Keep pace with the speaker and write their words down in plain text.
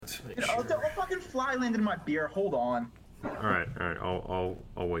just make I'll sure. fucking fly land in my beer. Hold on. All right. I'll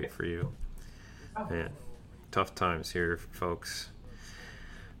wait for you. Man, tough times here, folks.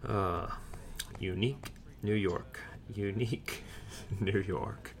 Unique New York. Unique New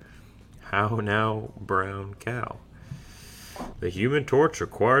York. How now, brown cow? The Human Torch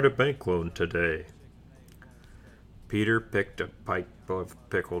acquired a bank loan today. Peter picked a pipe of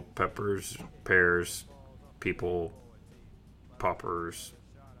pickled peppers, pears, people, poppers.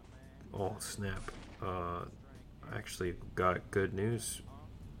 Oh, snap. Actually got good news.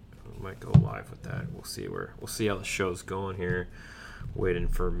 We might go live with that. We'll see how the show's going here. Waiting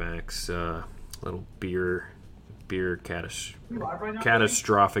for Max little beer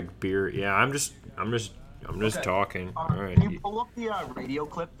catastrophic beer. Yeah, I'm just Okay. talking. All right. Can you pull up the radio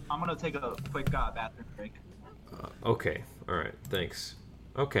clip? I'm gonna take a quick bathroom break. Okay. All right. Thanks.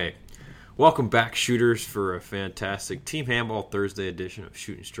 Okay. Welcome back, shooters, for a fantastic Team Handball Thursday edition of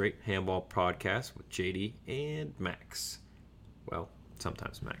Shooting Straight Handball Podcast with JD and Max. Well,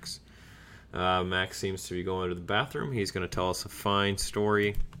 sometimes Max. Max seems to be going to the bathroom. He's going to tell us a fine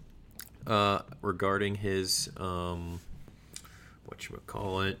story regarding his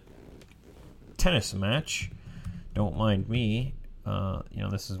tennis match. Don't mind me.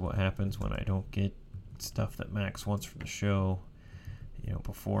 This is what happens when I don't get stuff that Max wants for the show,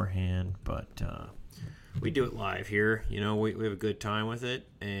 beforehand. But we do it live here. We have a good time with it,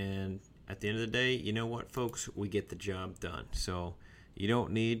 and at the end of the day, you know what, folks, we get the job done. So you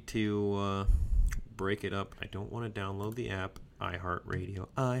don't need to break it up. I don't want to download the app.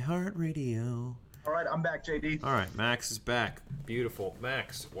 iHeartRadio. All right, I'm back, JD. All right, Max is back. Beautiful.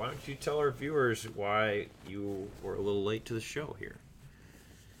 Max, why don't you tell our viewers why you were a little late to the show here?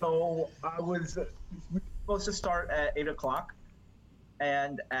 So I was supposed to start at 8 o'clock,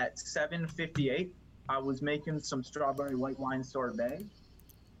 and at 7:58, I was making some strawberry white wine sorbet.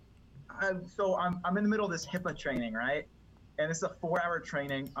 So I'm in the middle of this HIPAA training, right? And it's a 4-hour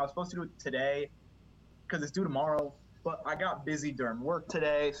training. I was supposed to do it today because it's due tomorrow, but I got busy during work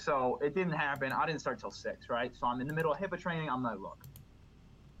today, so it didn't happen. I didn't start till 6, right? So I'm in the middle of HIPAA training. I'm like, look,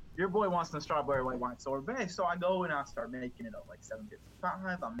 your boy wants some strawberry white wine sorbet, so I go and I start making it at like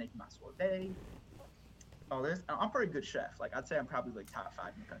 7:55. I'm making my sorbet. Oh, I'm a pretty good chef. Like, I'd say I'm probably like top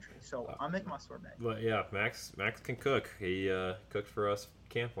 5 in the country. So I'm making my sorbet. But yeah, Max can cook. He cooked for us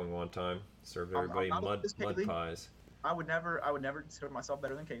camping one time. Served everybody mud pies. I would never consider myself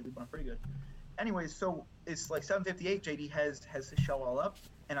better than Kaylee, but I'm pretty good. Anyways, so it's like 7:58. JD has his show all up,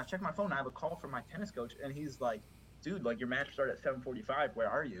 and I check my phone. And I have a call from my tennis coach, and he's like, "Dude, like your match started at 7:45. Where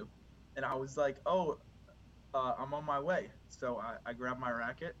are you?" And I was like, "Oh, I'm on my way." So I grabbed my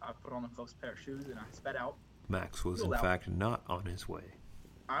racket, I put on the close pair of shoes, and I sped out. Max was in fact not on his way.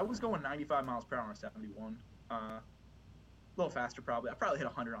 I was going 95 miles per hour on 71. A little faster probably. I probably hit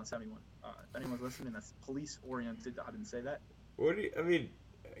 100 on 71. If anyone's listening that's police oriented, I didn't say that.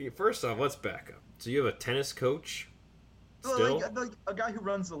 First off, let's back up. So you have a tennis coach still? Like a guy who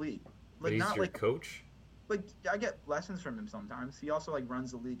runs the league. But he's your coach? Like, I get lessons from him sometimes. He also like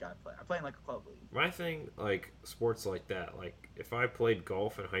runs the league I play. I play in like a club league. My thing, like sports like that, like if I played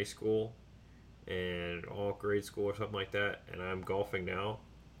golf in high school and all grade school or something like that, and I'm golfing now,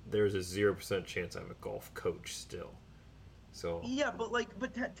 there's a 0% chance I'm a golf coach still. So yeah, but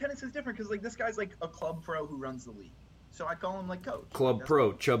tennis is different because like this guy's like a club pro who runs the league, so I call him like coach. Club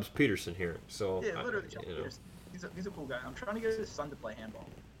pro Chubbs Peterson here. So yeah, literally Chubbs Peterson. He's a cool guy. I'm trying to get his son to play handball.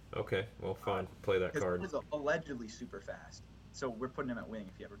 Okay, well, fine. Play that card. He's allegedly super fast, so we're putting him at wing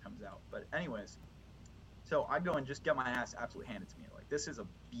if he ever comes out. But anyways, so I go and just get my ass absolutely handed to me. Like, this is a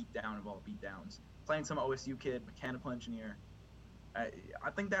beat down of all beat downs. Playing some OSU kid, mechanical engineer. I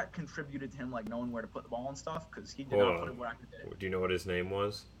think that contributed to him like knowing where to put the ball and stuff because he did not put it where I could get it. Do you know what his name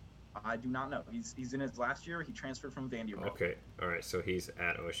was? I do not know. He's in his last year. He transferred from Vanderbilt. Okay, all right. So he's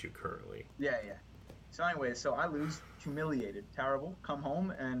at OSU currently. Yeah. So anyway, so I lose, humiliated, terrible. Come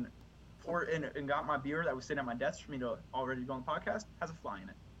home and and got my beer that was sitting at my desk for me to already go on the podcast. Has a fly in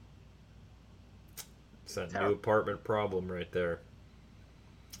it. It's that new apartment problem right there.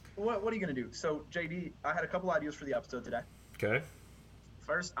 What are you gonna do? So JD, I had a couple ideas for the episode today. Okay.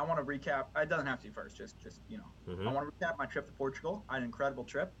 First, I want to recap. It doesn't have to be first. Just Mm-hmm. I want to recap my trip to Portugal. I had an incredible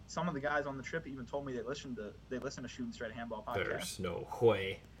trip. Some of the guys on the trip even told me they listen to Shooting Straight Handball podcast. There's no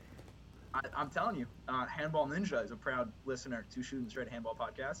way. I'm telling you, Handball Ninja is a proud listener to Shooting Straight Handball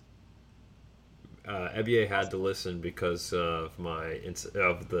podcast. Ebier had to listen because of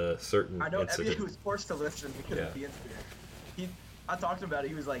the certain I know incident. Ebier was forced to listen because of the incident. I talked to him about it.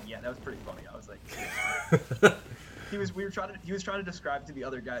 He was like, "Yeah, that was pretty funny." I was like, he was trying to describe to the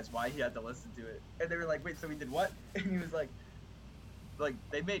other guys why he had to listen to it, and they were like, "Wait, so he did what?" And he was like, like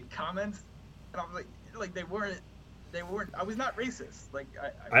they made comments, and I was like they weren't. I was not racist. Like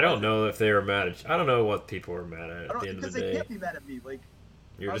I don't know if they were mad at. I don't know what people were mad at the end of the because day. they can't be mad at me. Like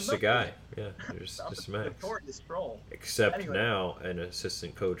you're I'm just a guy. Yeah, you're just Max. Notorious troll. Except anyway, now an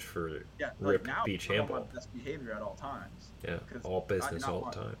assistant coach for like Rip now, Beach I Handball. want best behavior at all times. Yeah, all business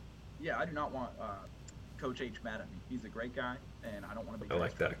all the time. Yeah, I do not want Coach H mad at me. He's a great guy, and I don't want to be. I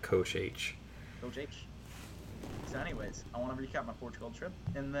like that, Coach H. Coach H. So, anyways, I want to recap my Portugal trip,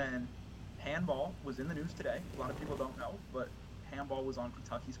 and then handball was in the news today. A lot of people don't know, but handball was on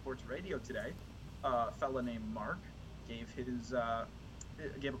Kentucky Sports Radio today. A fella named Mark gave a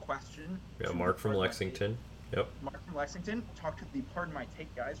question. Yeah, Mark from Lexington. Yep. Mark from Lexington talked to the Pardon My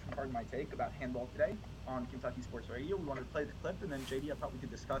Take guys from Pardon My Take about handball today on Kentucky Sports Radio. We wanted to play the clip, and then JD, I thought we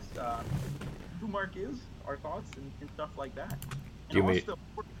could discuss who Mark is, our thoughts, and stuff like that. And also,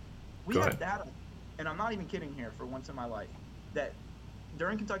 we have data, and I'm not even kidding here for once in my life, that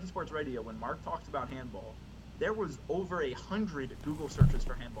during Kentucky Sports Radio, when Mark talked about handball, there was over 100 Google searches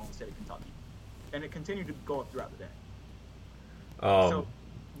for handball in the state of Kentucky, and it continued to go up throughout the day. So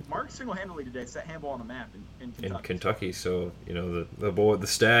Mark single-handedly today set handball on the map in Kentucky. In Kentucky, so you know the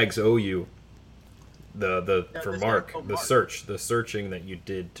Stags owe you the searching that you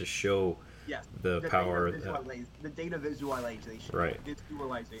did to show the power. The data visualization. Right.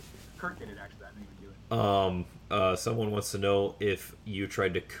 Visualization. Kurt did it actually. I didn't even do it. Someone wants to know if you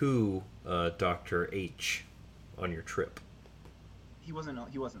tried to coup Dr. H on your trip. He wasn't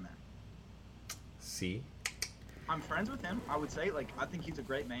there. See? I'm friends with him. I would say, I think he's a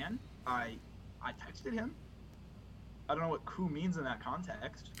great man. I texted him. I don't know what coup means in that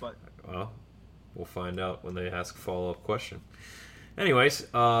context, but well, we'll find out when they ask a follow-up question. Anyways,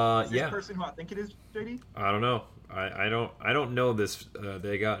 is this person who I think it is, JD? I don't know. I don't know this.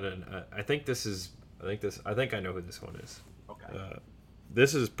 They got an. I think I know who this one is. Okay.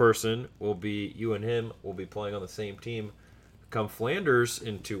 This person will be you and him will be playing on the same team come Flanders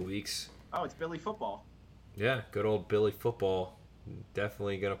in 2 weeks. Oh, it's Billy Football. Yeah, good old Billy Football.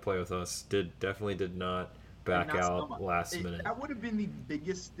 Definitely gonna play with us. Definitely did not back out last minute. That would have been the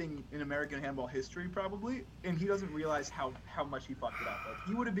biggest thing in American handball history, probably, and he doesn't realize how much he fucked it up. Like,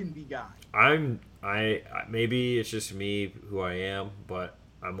 he would have been the guy. Maybe it's just me who I am, but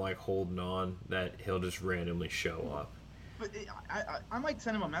I'm holding on that he'll just randomly show up. But I might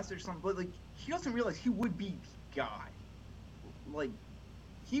send him a message or something, but he doesn't realize he would be the guy.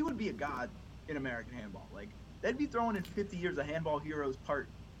 He would be a god in American handball. They'd be throwing in 50 years of Handball Heroes Part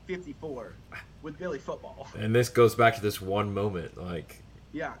 54 with Billy Football. And this goes back to this one moment,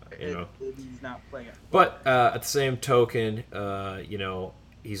 yeah, he's not playing it. But at the same token,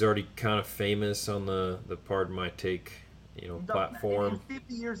 he's already kind of famous on the Pardon My Take, platform. In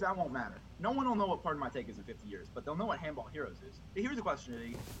 50 years, that won't matter. No one will know what Pardon My Take is in 50 years, but they'll know what Handball Heroes is. Here's the question,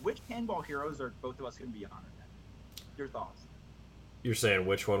 Eddie. Which Handball Heroes are both of us going to be honored at? Your thoughts? You're saying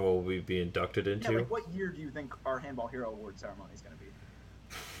which one will we be inducted into? Yeah, what year do you think our Handball Hero Award ceremony is going to be?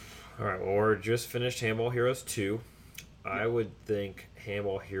 All right, well, we're just finished Handball Heroes 2. Yeah. I would think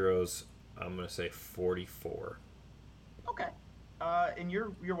Handball Heroes, I'm going to say 44. Okay. And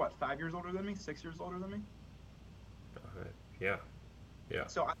you're what, 5 years older than me? 6 years older than me? Yeah. Yeah.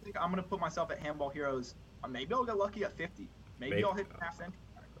 So I think I'm going to put myself at Handball Heroes. Maybe I'll get lucky at 50. Maybe I'll hit half century.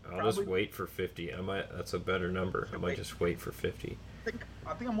 I'll just wait for 50. That's a better number. I might just wait for 50.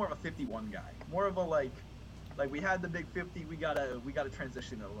 I think I'm more of a 51 guy. More of a we had the big 50. We gotta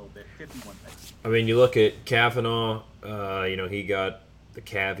transition it a little bit. 51 things. I mean, you look at Kavanaugh. He got the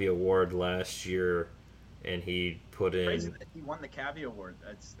Cavi Award last year, and he put in. Crazy that he won the Cavi Award.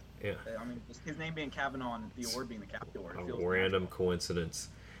 That's yeah. I mean, just his name being Kavanaugh and the award being the Cavi Award. A random coincidence.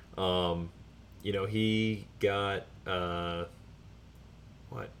 He got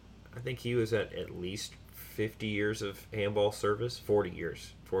what? I think he was at least 50 years of handball service. 40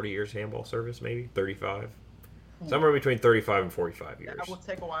 years handball service, maybe 35. Somewhere between 35 and 45 years. That will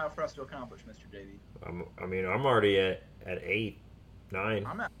take a while for us to accomplish, Mr. JD. I'm already at 8, 9.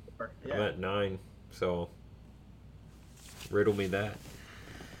 I'm at 4. Yeah. I'm at 9. So riddle me that.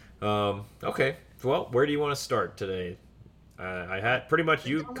 Okay. Well, where do you want to start today? I had pretty much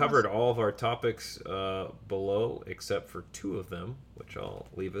you covered all of our topics below, except for 2 of them, which I'll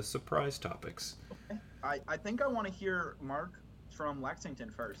leave as surprise topics. Okay. I think I want to hear Mark from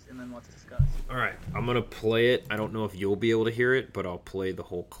Lexington first, and then let's discuss. All right, I'm gonna play it. I don't know if you'll be able to hear it, but I'll play the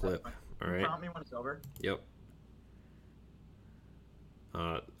whole clip. All right. Prompt me when it's over. Yep.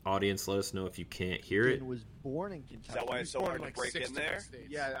 Audience, let us know if you can't hear it. Was born in Kentucky. Is that why it's so hard to break in there?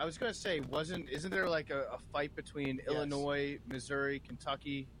 Yeah, I was gonna say, isn't there a fight between Illinois, Missouri,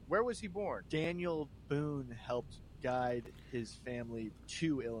 Kentucky? Where was he born? Daniel Boone helped guide his family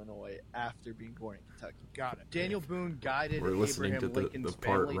to Illinois after being born in Kentucky. Got it. Daniel Boone guided We're listening Abraham to Lincoln's the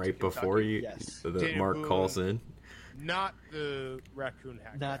part family right to before Kentucky. you Yes. that Daniel Mark Boone. calls in. Not the raccoon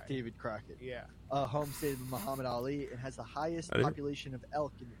hat Not guy. David Crockett. Yeah. Home state of Muhammad Ali, and has the highest I didn't- population of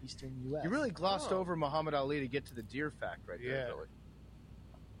elk in the eastern U.S. You really glossed Oh. over Muhammad Ali to get to the deer fact right there, Yeah. Billy.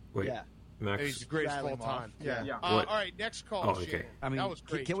 Wait, Yeah. Max. He's the greatest of all Rattling off. time. Yeah. Yeah. What? All right, next call. Oh, okay. Shannon. I mean, that was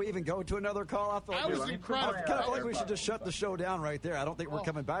great. can we even go to another call? I feel That like, was let me incredible. put I my, kind of uh, feel like we should just AirPods. shut the show down right there. I don't think we're Oh.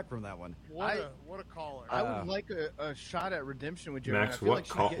 coming back from that one. What a caller. I Uh, would like a shot at redemption with Joanne. Max, I feel what like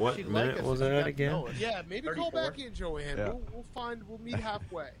she'd call- get- what she'd minute like us was if she that got to again? know us. Yeah, maybe 34. call back in, Joanne. Yeah. We'll meet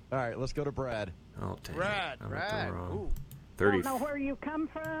halfway. All right, let's go to Brad. Oh, dang. Brad, I'm at the Brad. wrong- Ooh. 30. Don't know where you come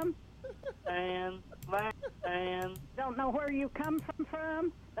from, and don't know where you come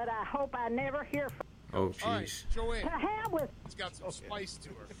from, but I hope I never hear from. Oh, All right, jeez. Joanne. To hell with It's got some spice to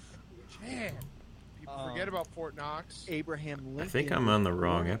her. Man. People Um, forget about Fort Knox. Abraham Lincoln. I think I'm on the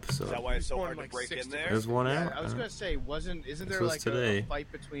wrong Is episode. that why it's so Born hard to like break 60. in there? There's one Yeah, out. I was gonna say, isn't This there was like today. a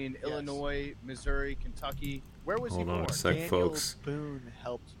fight between Illinois, Missouri, Kentucky? Where was Hold he on born? a sec, Daniel folks. Boone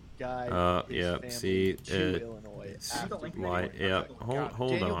helped guide his yeah, family see, to Illinois. See After the link Why? anyway. Yeah, hold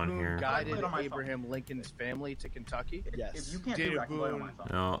Daniel on Boone here. guided Put it on my phone. Abraham Lincoln's family to Kentucky. Yes. If you can't Daniel do it, I can play it on my Boone.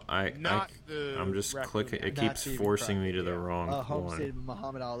 phone. No, I'm just raccoon clicking. hat. It Not keeps David forcing me to the Crockett, wrong home one. state of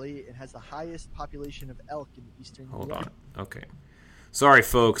Muhammad Ali, and has the highest population of elk in the eastern Hold U.S. on. Okay. Sorry,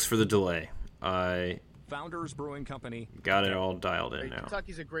 folks, for the delay. I Founders Brewing Company. got it all dialed Hey, in now.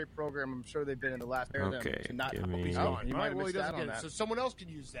 Kentucky's a great program. I'm sure they've been in the last pair of them Okay, to not give help me- these Oh, on. You All might right, have well, he missed out doesn't on get it. that. So someone else can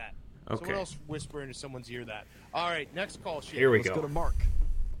use that. Someone Okay. else whisper into someone's ear that. All right, next call, Shannon. Here we Let's go. go to Mark.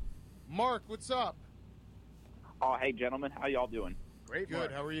 Mark, what's up? Oh, hey, gentlemen. How y'all doing? Great, Good.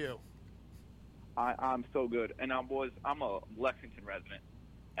 Mark. How are you? I'm so good. And boys, I'm a Lexington resident,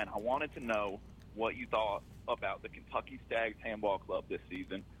 and I wanted to know what you thought about the Kentucky Stags Handball Club this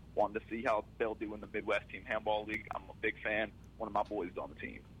season. Wanted to see how they'll do in the Midwest Team Handball League. I'm a big fan. One of my boys is on the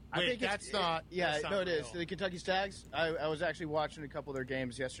team. I Wait, think that's not. Yeah, that's not no, it is. real. The Kentucky Stags. I was actually watching a couple of their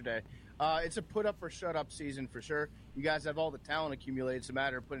games yesterday. It's a put up or shut up season for sure. You guys have all the talent accumulated. It's a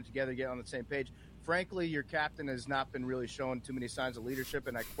matter of putting it together, getting on the same page. Frankly, your captain has not been really showing too many signs of leadership,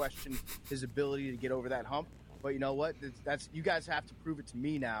 and I question his ability to get over that hump. But you know what? That's you guys have to prove it to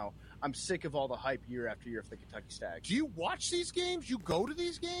me now. I'm sick of all the hype year after year for the Kentucky Stags. Do you watch these games? You go to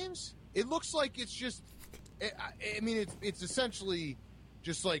these games? It looks like it's just. I mean, it's essentially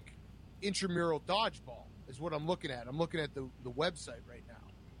just like intramural dodgeball is what I'm looking at. I'm looking at the website right now.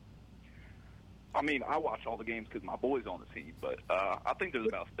 I mean, I watch all the games because my boy's on the team, but I think there's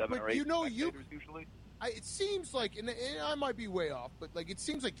about 7 but or 8 you know, spectators usually. It seems like, and I might be way off, but like it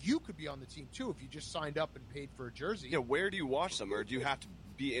seems like you could be on the team too if you just signed up and paid for a jersey. Yeah, where do you watch them, or do you have to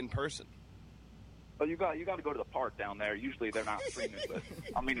be in person? But you got to go to the park down there. Usually they're not streaming, but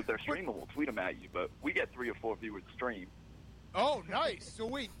I mean, if they're streaming, we'll tweet them at you. But we get 3 or 4 viewers stream. Oh, nice. So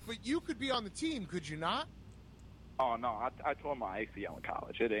wait, but you could be on the team, could you not? Oh no, I tore my ACL in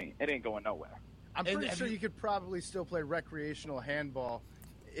college. It ain't going nowhere. I'm And pretty have sure you- you could probably still play recreational handball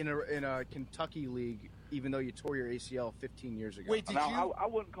in a Kentucky league, even though you tore your ACL 15 years ago. Wait, did Now, you? I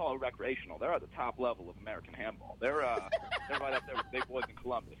wouldn't call it recreational. They're at the top level of American handball. They're they're right up there with big boys in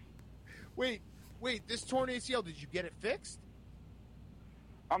Columbus. Wait. This torn ACL, did you get it fixed?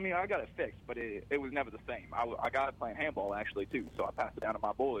 I mean, I got it fixed, but it was never the same. I got it playing handball actually too, so I passed it down to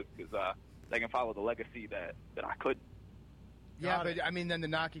my boys because they can follow the legacy that I couldn't. Yeah, Got but it. I mean, then the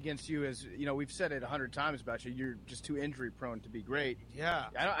knock against you is, you know, we've said it 100 times about you. You're just too injury prone to be great. Yeah.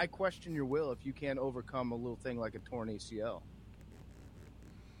 I question your will if you can't overcome a little thing like a torn ACL.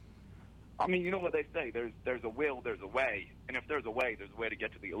 I mean, you know what they say? There's a will, there's a way, and if there's a way to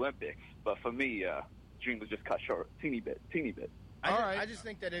get to the Olympics. But for me, dream was just cut short, teeny bit. All right. I just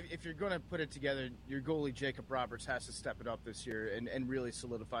think that if you're going to put it together, your goalie Jacob Roberts has to step it up this year and really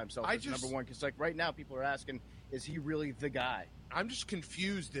solidify himself as number one. Because like right now, people are asking, is he really the guy? I'm just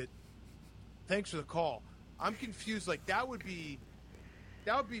confused that. Thanks for the call. I'm confused. Like that would be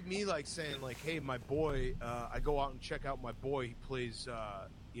me like saying like, hey, my boy. I go out and check out my boy. He plays,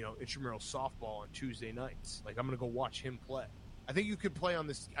 intramural softball on Tuesday nights. Like I'm gonna go watch him play. I think you could play on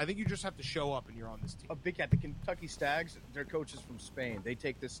this. I think you just have to show up and you're on this team. A big cat. The Kentucky Stags, their coach is from Spain. They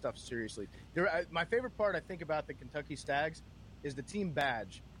take this stuff seriously. My favorite part I think about the Kentucky Stags is the team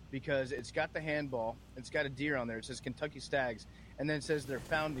badge. because it's got the handball, it's got a deer on there. It says Kentucky Stags, and then it says their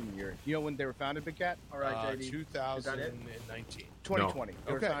founding year. You know when they were founded, Big Cat? All right, JD. 2019. 2020.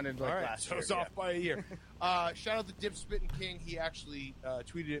 They were Okay. founded like All right. last So year. it's off by a year. Shout out to Dip Spittin' King. He actually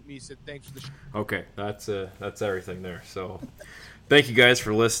tweeted at me, said thanks for the show. Okay, that's everything there. So, thank you guys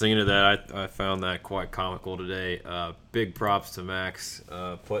for listening to that. I found that quite comical today. Big props to Max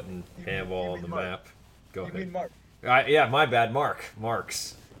putting handball on the Mark. map. Go You ahead. mean Mark? Yeah, my bad. Marks.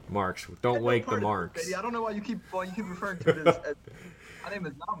 Don't wake the Part of it, marks. JD. I don't know why you keep referring to it as my name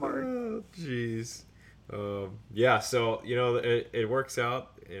is not Mark. Oh, jeez. Yeah, so it works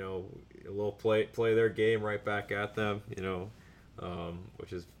out. A little play their game right back at them.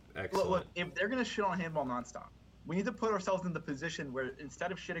 Which is excellent. Look, if they're gonna shit on handball nonstop, we need to put ourselves in the position where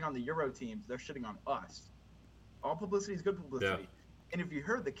instead of shitting on the Euro teams, they're shitting on us. All publicity is good publicity. Yeah. And if you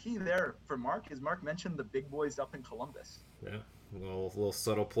heard, the key there for Mark is Mark mentioned the big boys up in Columbus. Yeah, a little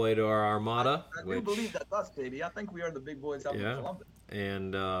subtle play to our Armada. I do believe that's us, baby. I think we are the big boys up in Columbus.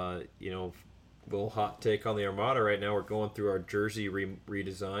 And little hot take on the Armada right now. We're going through our jersey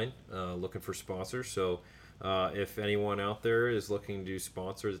redesign, looking for sponsors. So if anyone out there is looking to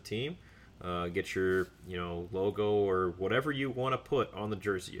sponsor the team, get your logo or whatever you want to put on the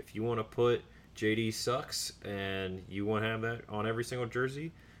jersey. If you want to put JD sucks and you want to have that on every single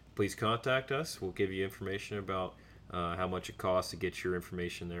jersey, please contact us. We'll give you information about how much it costs to get your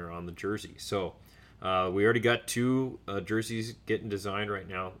information there on the jersey. So we already got 2 jerseys getting designed right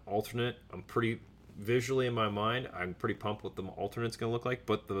now. Alternate, I'm pretty visually in my mind, I'm pretty pumped what the alternate's going to look like,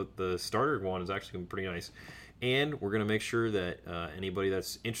 but the starter one is actually going to be pretty nice. And we're going to make sure that anybody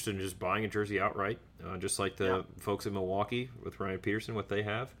that's interested in just buying a jersey outright, just like the folks in Milwaukee with Ryan Peterson, what they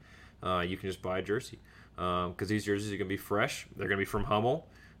have, you can just buy a jersey. Because these jerseys are going to be fresh. They're going to be from Hummel.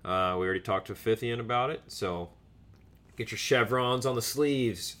 We already talked to Fithian about it. So get your chevrons on the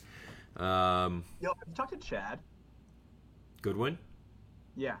sleeves. Yo, have you talked to Chad? Goodwin?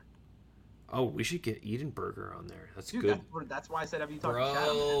 Yeah. Oh, we should get Edenberger on there. That's Dude, good. that's why I said, have you talked to Chad?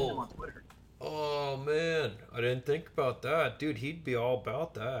 I'm sending him on Twitter. Oh, man. I didn't think about that. Dude, he'd be all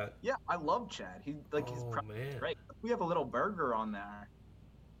about that. Yeah, I love Chad. He's probably man. great. We have a little burger on there.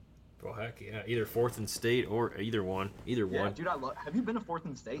 Well, heck yeah. Either 4th and State or either one. Either one. Dude, have you been to 4th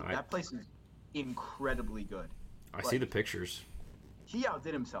and State? That place is incredibly good. I see the pictures. He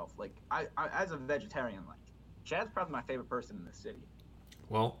outdid himself. I as a vegetarian, Chad's probably my favorite person in the city.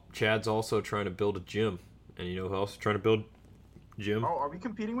 Well, Chad's also trying to build a gym. And you know who else is trying to build a gym? Oh, are we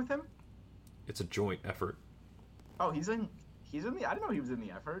competing with him? It's a joint effort. Oh, he's in the, I didn't know he was in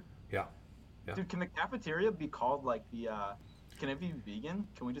the effort. Yeah. Dude, can the cafeteria be called can it be vegan?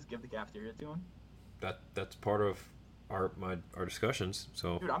 Can we just give the cafeteria to him? That's part of our discussions.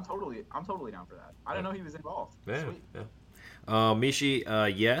 So dude, I'm totally down for that. I didn't know he was involved. Yeah, Sweet. yeah. Mishi,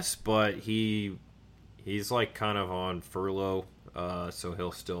 yes, but he's kind of on furlough, so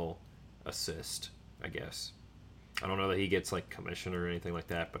he'll still assist, I guess. I don't know that he gets commission or anything like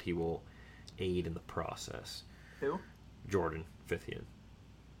that, but he will aid in the process. Who? Jordan Fithian.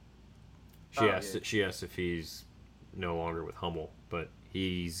 She asked if he's no longer with Hummel, but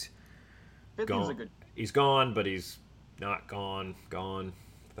he's gone. He's gone, but he's not gone.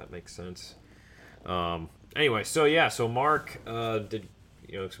 If that makes sense. Anyway, so Mark did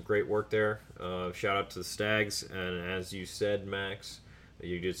some great work there. Shout out to the Stags, and as you said, Max,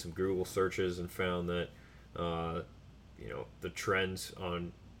 you did some Google searches and found that the trends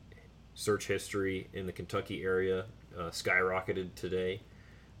on search history in the Kentucky area skyrocketed today.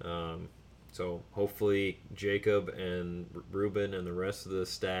 So hopefully Jacob and Ruben and the rest of the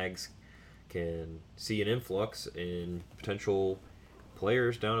Stags can see an influx in potential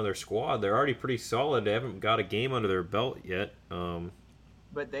players down to their squad. They're already pretty solid. They haven't got a game under their belt yet.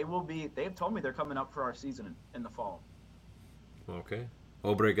 But they will be. They have told me they're coming up for our season in the fall. Okay.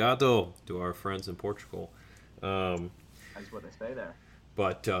 Obrigado to our friends in Portugal. That's what they say there.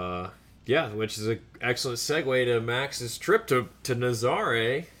 But which is an excellent segue to Max's trip to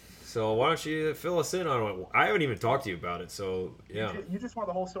Nazare. So why don't you fill us in on it? I haven't even talked to you about it, so yeah. You just want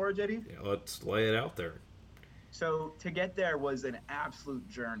the whole story, JD? Yeah, let's lay it out there. So to get there was an absolute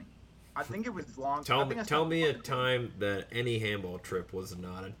journey. I think it was long. Tell me a time that any handball trip was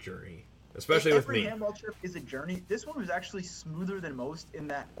not a journey, especially with me. Every handball trip is a journey. This one was actually smoother than most in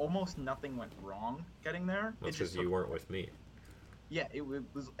that almost nothing went wrong getting there. That's because you weren't with me. Yeah, it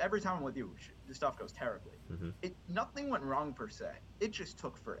was every time I'm with you, the stuff goes terribly. Mm-hmm. Nothing went wrong per se. It just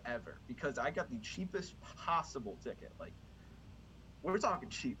took forever because I got the cheapest possible ticket. We're talking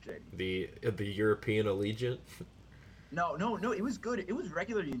cheap, JD. The European Allegiant. No, it was good. It was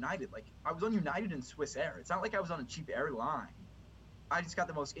regular United. I was on United and Swiss Air. It's not like I was on a cheap airline. I just got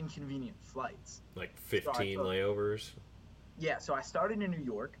the most inconvenient flights. Like 15 took- layovers. Yeah, so I started in New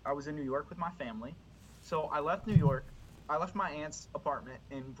York. I was in New York with my family. So I left New York. I left my aunt's apartment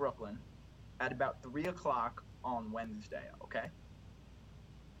in Brooklyn at about 3 o'clock on Wednesday, okay?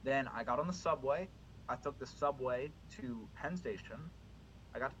 Then I got on the subway. I took the subway to Penn Station.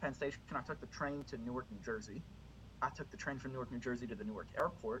 I got to Penn Station. I took the train to Newark, New Jersey. I took the train from Newark, New Jersey to the Newark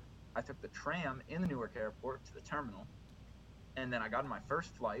airport. I took the tram in the Newark airport to the terminal. And then I got on my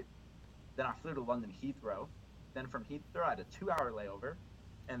first flight. Then I flew to London Heathrow. Then from Heathrow, I had a 2-hour layover.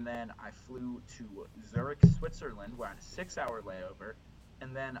 And then I flew to Zurich, Switzerland, where I had a 6-hour layover.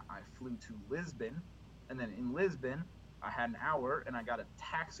 And then I flew to Lisbon. And then in Lisbon, I had an hour, and I got a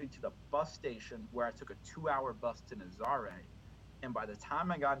taxi to the bus station where I took a 2-hour bus to Nazaré. And by the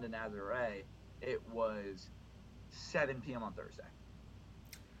time I got into Nazaré, it was 7 p.m. on Thursday.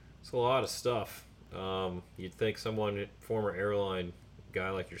 It's a lot of stuff. You'd think someone, former airline guy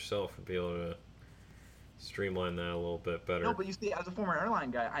like yourself, would be able to streamline that a little bit better. No, but you see, as a former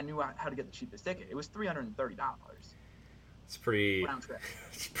airline guy, I knew how to get the cheapest ticket. It was $330. It's pretty. Round trip.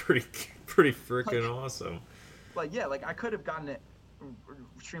 It's pretty freaking awesome. Like, yeah, like I could have gotten it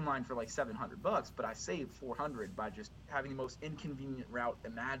streamlined for like $700, but I saved $400 by just having the most inconvenient route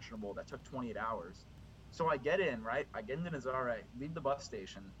imaginable that took 28 hours. So I get in, right? I get into Nazaré, leave the bus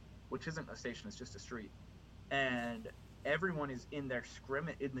station, which isn't a station, it's just a street, and everyone is in their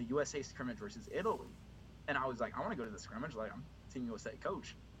scrimmage, in the USA scrimmage versus Italy. And I was like, I want to go to the scrimmage, like I'm Team USA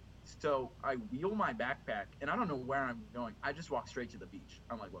coach. So I wheel my backpack, and I don't know where I'm going. I just walk straight to the beach.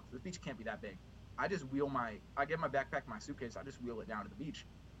 I'm like, look, this beach can't be that big. I get my backpack, my suitcase, I just wheel it down to the beach.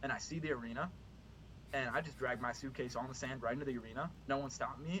 And I see the arena, and I just drag my suitcase on the sand right into the arena. No one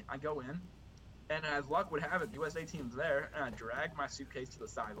stopped me. I go in, and as luck would have it, the USA team's there, and I drag my suitcase to the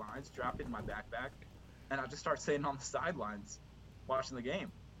sidelines, drop it in my backpack, and I just start sitting on the sidelines watching the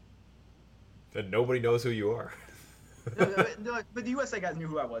game. And nobody knows who you are. But the USA guys knew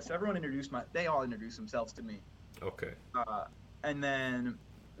who I was, so they all introduced themselves to me. Okay. And then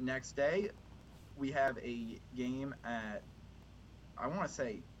next day, we have a game at, I want to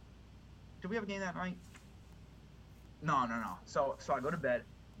say, did we have a game that night? No. So I go to bed.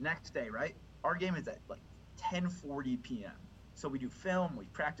 Next day, right? Our game is at like 10:40 p.m. So we do film, we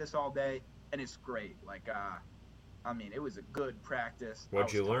practice all day, and it's great. Like, I mean, it was a good practice.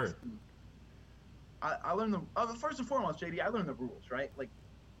 What'd you learn? I learned first and foremost, JD, I learned the rules, right? Like,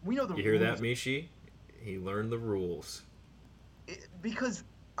 we know the rules. You hear that, Mishi? He learned the rules. Because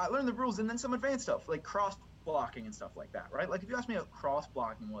I learned the rules and then some advanced stuff, like cross blocking and stuff like that, right? Like, if you asked me what cross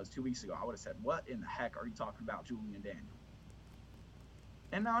blocking was 2 weeks ago, I would have said, what in the heck are you talking about, Julian Daniel?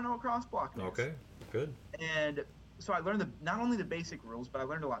 And now I know what cross blocking is. Okay, good. And so I learned not only the basic rules, but I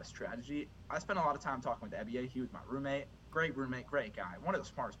learned a lot of strategy. I spent a lot of time talking with Ebie. He was my roommate, great guy, one of the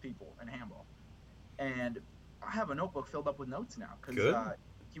smartest people in handball. And I have a notebook filled up with notes now because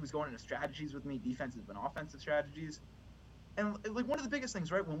he was going into strategies with me, defensive and offensive strategies. And like one of the biggest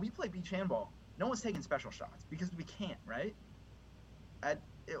things, right? When we play beach handball, no one's taking special shots because we can't, right?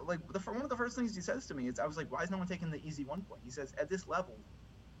 One of the first things he says to me is, I was like, why is no one taking the easy 1 point? He says, at this level,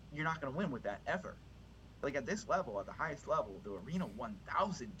 you're not going to win with that ever. Like at this level, at the highest level, the Arena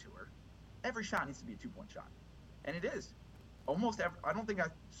 1000 tour, every shot needs to be a 2-point shot, and it is. Almost every, I don't think I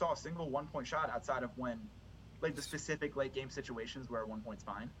saw a single 1-point shot outside of when, like the specific late game situations where 1 point's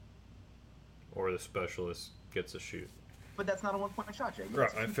fine. Or the specialist gets a shoot. But that's not a 1-point shot, Jay.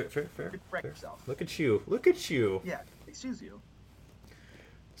 Right, fair. Correct yourself. Look at you. Yeah, excuse you.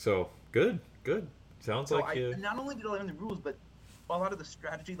 So, good. Sounds like you... Not only did I learn the rules, but a lot of the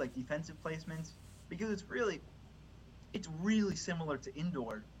strategy, like defensive placements, because it's really similar to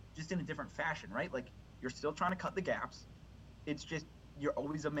indoor, just in a different fashion, right? Like, you're still trying to cut the gaps. It's just, you're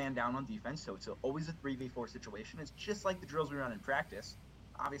always a man down on defense, so it's always a 3v4 situation. It's just like the drills we run in practice.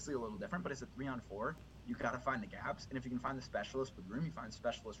 Obviously a little different, but it's a 3-on-4. You got to find the gaps, and if you can find the specialist with room, you find the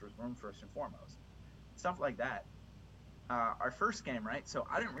specialist with room first and foremost. Stuff like that. Our first game, right? So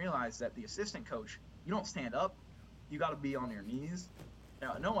I didn't realize that the assistant coach, you don't stand up. You got to be on your knees.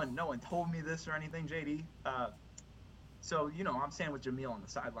 Now, no one told me this or anything, JD. So, I'm standing with Jamil on the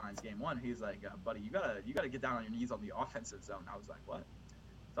sidelines game one. He's like, buddy, you gotta get down on your knees on the offensive zone. I was like, what?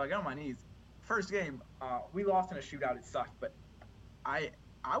 So I got on my knees. First game, we lost in a shootout. It sucked, but I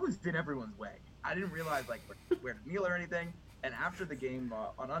was in everyone's way. I didn't realize like where to kneel or anything. And after the game,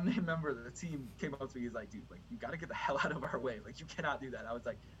 an unnamed member of the team came up to me. He's like, dude, like you got to get the hell out of our way. Like you cannot do that. I was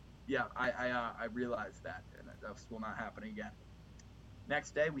like, yeah, I realized that, and that will not happen again.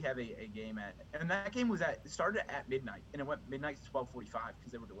 Next day we have a game and that game started at midnight, and it went midnight to 12:45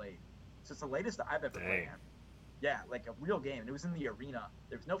 because they were delayed. So it's the latest that I've ever played. Yeah, like a real game. And it was in the arena.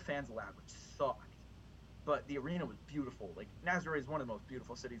 There was no fans allowed, which sucked. But the arena was beautiful. Like, Nazaré is one of the most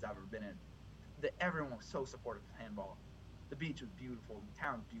beautiful cities I've ever been in. Everyone was so supportive of handball. The beach was beautiful. The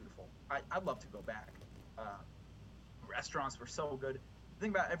town's beautiful. I'd love to go back. Restaurants were so good. The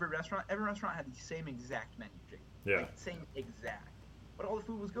thing about every restaurant had the same exact menu, Jake. Yeah. Like, same exact. But all the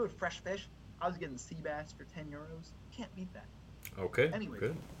food was good. Fresh fish. I was getting sea bass for 10 euros. Can't beat that. Okay. Anyway,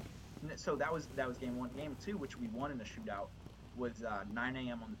 Good. so that was game one. Game two, which we won in a shootout, was 9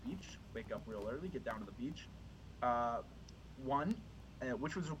 a.m. on the beach. Wake up real early, get down to the beach. Won,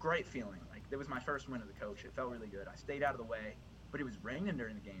 which was a great feeling. Like, it was my first win as a coach. It felt really good. I stayed out of the way, but it was raining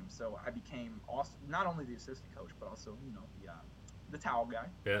during the game, so I became also not only the assistant coach, but also the towel guy.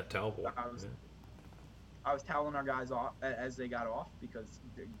 Yeah, towel boy. I was toweling our guys off as they got off because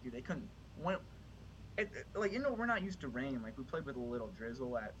they couldn't. We're not used to rain. Like, we played with a little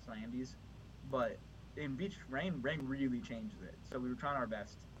drizzle at Slandy's, but in beach rain really changes it. So we were trying our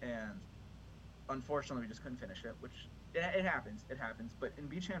best, and unfortunately we just couldn't finish it, which it happens. But in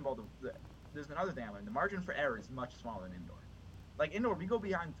beach handball, there's another thing I learned. The margin for error is much smaller than indoor. Like, indoor, we go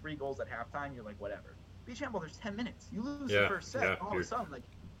behind 3 goals at halftime, you're like, whatever. Beach handball, there's 10 minutes. You lose the first set, all of a sudden, like,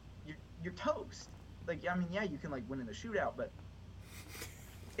 you're toast. Like, I mean, yeah, you can, like, win in the shootout, but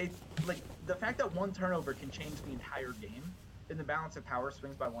it's like the fact that one turnover can change the entire game and the balance of power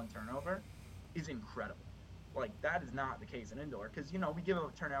swings by one turnover is incredible. Like, that is not the case in indoor because, we give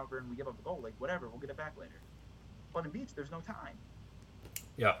up a turnover and we give up a goal. Like, whatever, we'll get it back later. But in beach, there's no time.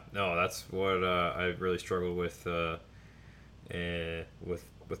 Yeah, no, that's what I really struggled with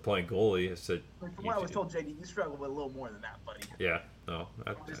playing goalie. Is that From what I was told, JD, you struggle with a little more than that, buddy. Yeah, no.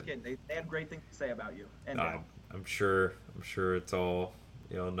 I'm just kidding. They had great things to say about you. And I'm sure it's all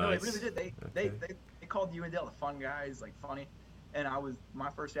nice. No, they really did. They called you and Dale the fun guys, like, funny. And my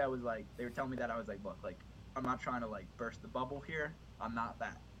first day, I was like, they were telling me that. I was like, look, like, I'm not trying to, like, burst the bubble here. I'm not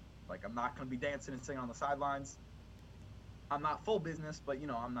that. Like, I'm not going to be dancing and singing on the sidelines. I'm not full business, but,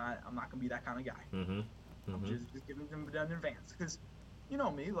 I'm not going to be that kind of guy. Mm-hmm. I'm just giving them in advance. Because, you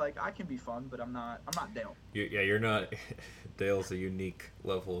know me, like, I can be fun, but I'm not Dale. You're not. Dale's a unique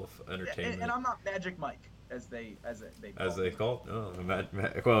level of entertainment. And I'm not Magic Mike, as they call it. Oh,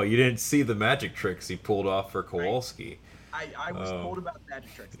 well, you didn't see the magic tricks he pulled off for Kowalski. I was told about the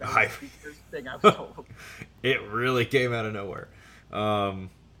magic tricks. That was the first thing I was told. It really came out of nowhere.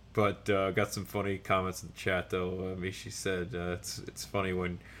 But got some funny comments in the chat, though. Mishi said it's funny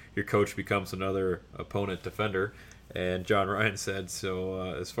when your coach becomes another opponent defender. And John Ryan said,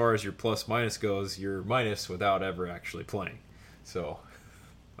 so as far as your plus-minus goes, you're minus without ever actually playing. So,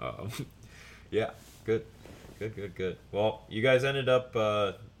 yeah, good. Well, you guys ended up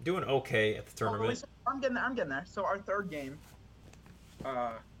doing okay at the tournament. I'm getting there. So our third game.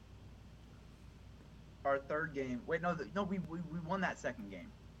 Wait, no, we won that second game.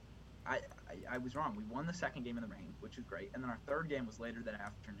 I was wrong. We won the second game in the rain, which is great, and then our third game was later that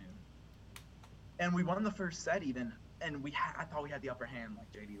afternoon. And we won the first set even, and I thought we had the upper hand,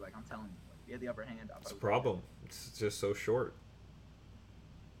 like JD, like I'm telling you, like, we had the upper hand. It's a problem. It's just so short.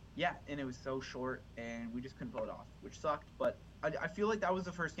 Yeah, and it was so short, and we just couldn't pull it off, which sucked. But I feel like that was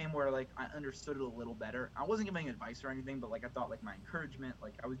the first game where, like, I understood it a little better. I wasn't giving advice or anything, but, like, I thought, like, my encouragement,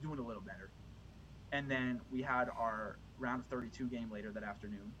 like, I was doing a little better. And then we had our round of 32 game later that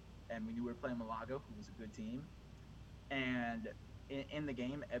afternoon, and we knew we were playing Malaga, who was a good team. And in the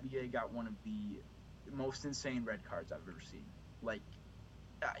game, Ebiye got one of the most insane red cards I've ever seen. Like,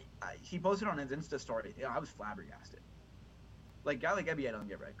 he posted on his Insta story. I was flabbergasted. Like, a guy like Ebiye doesn't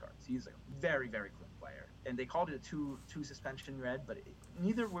get red cards. He's a very, very clean player. And they called it a two suspension red, but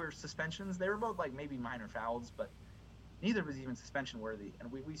neither were suspensions. They were both, like, maybe minor fouls, but neither was even suspension worthy.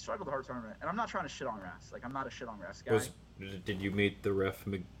 And we struggled the hard tournament. And I'm not trying to shit on refs. Like, I'm not a shit on refs guy. Did you meet the ref,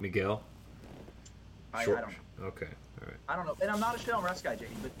 Miguel? I don't know. Okay, all right. I don't know. And I'm not a shit on refs guy, JD,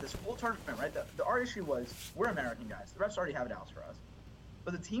 but this whole tournament, right, our issue was we're American guys. The refs already have it out for us.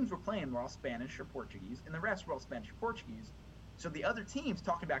 But the teams we're playing were all Spanish or Portuguese, and the refs were all Spanish or Portuguese. So the other team's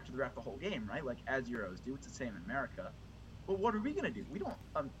talking back to the ref the whole game, right? Like, as Euros do. It's the same in America. But what are we going to do? We don't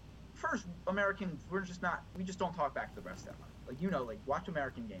first, Americans, we just don't talk back to the refs that much. Like, like, watch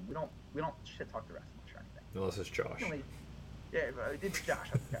American game. We don't shit talk the refs much or anything. Unless it's Josh. Secondly, yeah, it's Josh.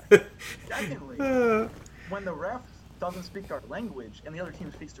 Okay. Secondly, when the ref doesn't speak our language and the other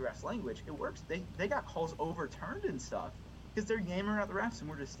team speaks the ref's language, it works. They got calls overturned and stuff because they're yammering at the refs and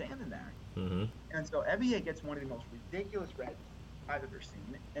we're just standing there. Mm-hmm. And so Ebiye gets one of the most ridiculous reds I've ever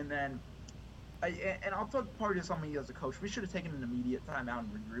seen. And then, I'll talk part of this on me as a coach. We should have taken an immediate timeout and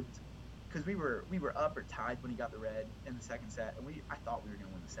regrouped because we were up or tied when he got the red in the second set, and I thought we were going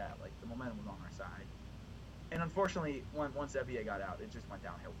to win the set. Like, the momentum was on our side. And unfortunately, once FBA got out, it just went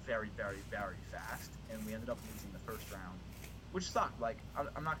downhill very, very, very fast, and we ended up losing the first round, which sucked. Like,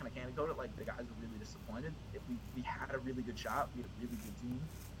 I'm not going to candy coat it. Like, the guys were really disappointed. We had a really good shot. We had a really good team.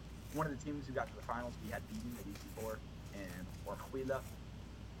 One of the teams who got to the finals, we had beaten at EC4 and Orjuela.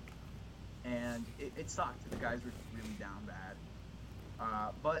 And it sucked. The guys were really down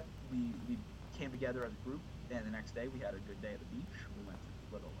bad. But we came together as a group, and the next day we had a good day at the beach. We went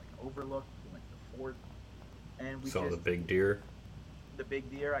to a little, like, overlook. We went to the fort. And we Saw just, the big deer. the big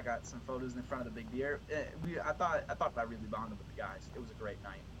deer. I got some photos in front of the big deer. I thought I really bonded with the guys. It was a great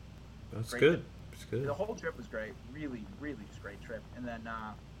night. That's Great good. trip. That's good. The whole trip was great. Really, really just great trip. And then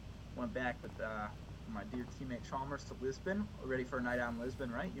went back with my dear teammate Chalmers to Lisbon. We're ready for a night out in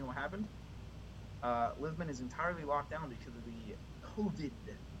Lisbon, right? You know what happened? Lisbon is entirely locked down because of the COVID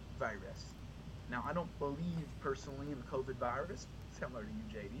virus. Now, I don't believe personally in the COVID virus, similar to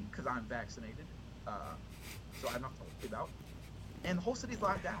you, JD, because I'm vaccinated. So I don't know what to talk about. And the whole city's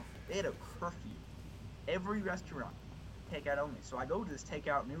locked down. They had a curfew. Every restaurant, takeout only. So I go to this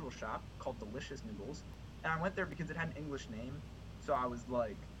takeout noodle shop called Delicious Noodles, and I went there because it had an English name. So I was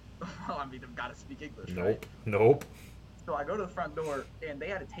like, well, I mean, I've got to speak English, right? Nope. So I go to the front door, and they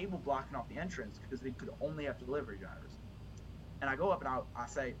had a table blocking off the entrance because they could only have delivery drivers. And I go up and I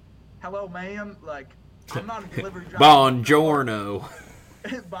say, "Hello, ma'am. Like, I'm not a delivery driver." Buongiorno.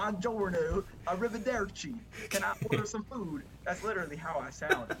 Buongiorno, arrivederci. Can I order some food? That's literally how I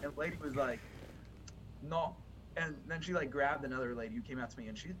sound. And the lady was like, "No." And then she like grabbed another lady who came out to me,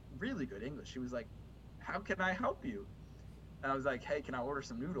 and she's really good English. She was like, "How can I help you?" And I was like, "Hey, can I order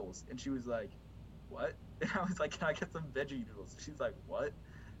some noodles?" And she was like, "What?" And I was like, "Can I get some veggie noodles?" She's like, "What?"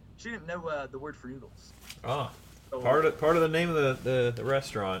 She didn't know the word for noodles. Ah, So, part of the name of the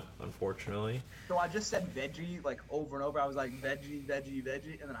restaurant, unfortunately. So I just said veggie like over and over. I was like veggie, veggie,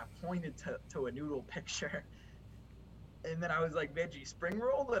 veggie, and then I pointed to a noodle picture. And then I was like veggie spring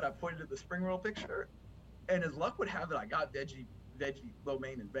roll, and I pointed to the spring roll picture. And as luck would have it, I got veggie lo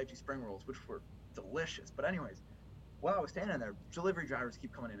mein and veggie spring rolls, which were delicious. But anyways, while I was standing there, delivery drivers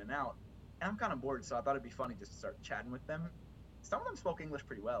keep coming in and out, and I'm kind of bored, so I thought it'd be funny just to start chatting with them. Some of them spoke English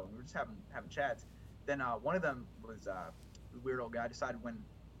pretty well, and we were just having chats. Then one of them was a weird old guy. Decided when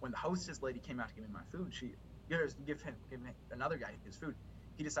the hostess lady came out to give me my food, she give him another guy his food.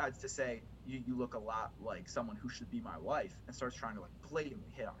 He decides to say, you look a lot like someone who should be my wife, and starts trying to like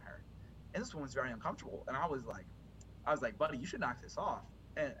blatantly hit on her. And this one was very uncomfortable, and I was like, buddy, you should knock this off.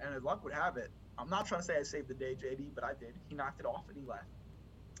 And as luck would have it, I'm not trying to say I saved the day, JD, but I did. He knocked it off and he left.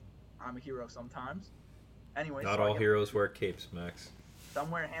 I'm a hero sometimes. Anyway, Not all heroes wear capes, Max. Some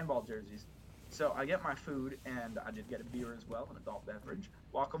wear handball jerseys. So I get my food, and I did get a beer as well, an adult beverage.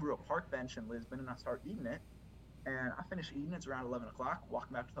 Walk over to a park bench in Lisbon, and I start eating it. And I finish eating. It's around 11 o'clock.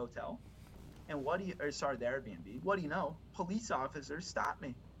 Walking back to the hotel. And the Airbnb. What do you know? Police officers stop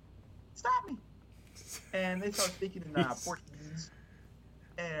me. And they start speaking in Portuguese.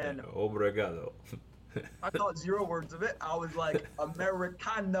 And Obrigado. I thought 0 words of it. I was like,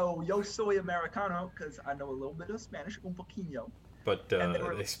 Americano. Yo soy Americano. Because I know a little bit of Spanish. Un poquito. But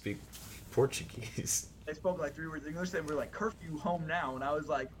they speak Portuguese. They spoke like 3 words of English. They were like, curfew, home now. And I was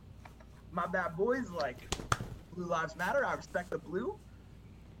like, my bad boys, like, Blue Lives Matter. I respect the blue.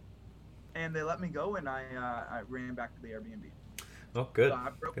 And they let me go, and I ran back to the Airbnb. Oh, good. So I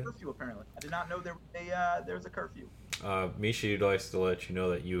broke curfew, apparently. I did not know there was a curfew. Misha likes to let you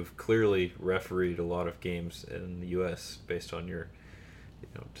know that you've clearly refereed a lot of games in the U.S. based on your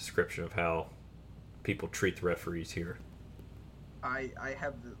description of how people treat the referees here. I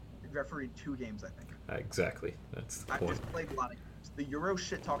have refereed 2 games, I think. Exactly. That's the point. I just played a lot of games. The Euro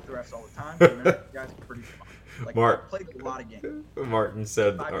shit talk the refs all the time. But the guys are pretty fun. Like, I played a lot of games. Martin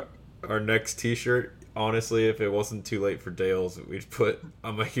said our next T-shirt, honestly, if it wasn't too late for Dale's, we'd put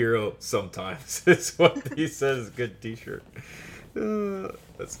 "I'm a hero sometimes." It's what he says is a good T-shirt.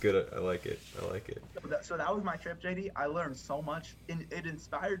 That's good. I like it. So that was my trip, JD. I learned so much. It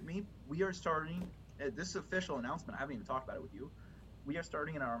inspired me. We are starting. This is an official announcement. I haven't even talked about it with you. We are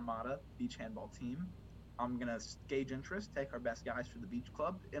starting an Armada beach handball team. I'm gonna gauge interest, take our best guys for the beach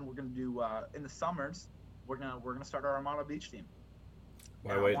club, and we're gonna do in the summers. We're gonna start our Armada beach team.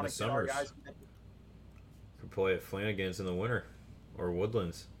 Why wait in the summers? Could play at Flanagan's in the winter, or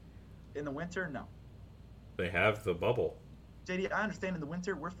Woodlands. In the winter, no. They have the bubble. JD, I understand. In the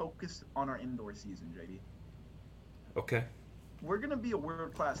winter, we're focused on our indoor season, JD. Okay. We're going to be a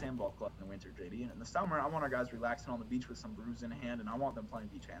world-class handball club in the winter, JD. And in the summer, I want our guys relaxing on the beach with some brews in hand, and I want them playing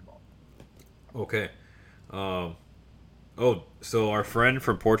beach handball. Okay. So our friend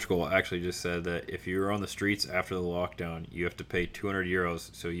from Portugal actually just said that if you were on the streets after the lockdown, you have to pay 200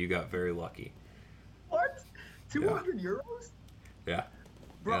 euros, so you got very lucky. What? 200 euros? Yeah.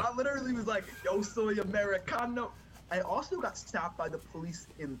 Bro, Yeah. I literally was like, yo soy Americano. I also got stopped by the police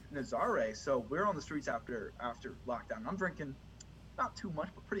in Nazare, so we're on the streets after lockdown. I'm drinking not too much,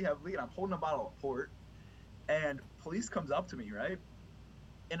 but pretty heavily, and I'm holding a bottle of port. And police comes up to me, right?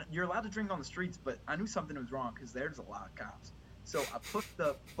 And you're allowed to drink on the streets, but I knew something was wrong because there's a lot of cops. So I put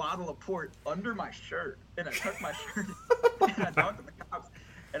the bottle of port under my shirt, and I tucked my shirt, and I talked to the cops.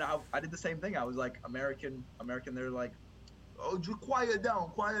 And I did the same thing. I was like, American. They're like, oh, just quiet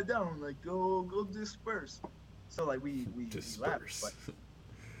down. Like, go disperse. So like we left,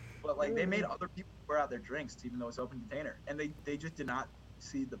 but like they made other people pour out their drinks, even though it's open container, and they just did not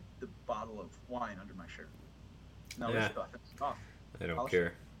see the bottle of wine under my shirt. No, Yeah. it's stuff. It's off. I don't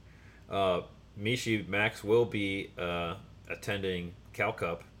care. Mishi Max will be attending Cal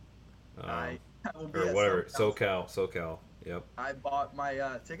Cup. I will be or at whatever. SoCal. SoCal. Yep. I bought my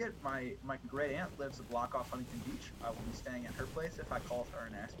ticket. My great aunt lives a block off Huntington Beach. I will be staying at her place if I call her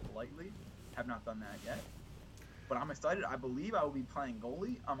and ask politely. Have not done that yet. But I'm excited. I believe I will be playing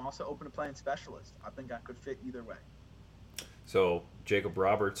goalie. I'm also open to playing specialist. I think I could fit either way. So Jacob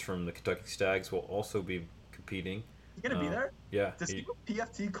Roberts from the Kentucky Stags will also be competing. He's gonna be there. Yeah. Does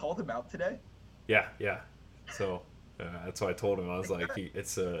PFT called him out today? Yeah. So that's why I told him. I was like,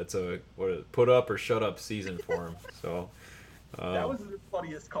 it's a put up or shut up season for him. So that was the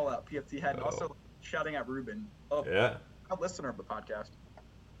funniest call out PFT had. And also shouting at Ruben. Oh, yeah. A listener of the podcast.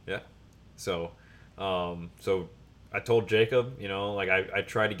 Yeah. So I told Jacob, like I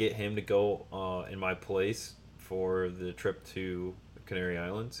tried to get him to go in my place for the trip to the Canary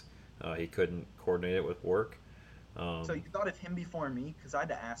Islands. He couldn't coordinate it with work. So you thought of him before me? Because I had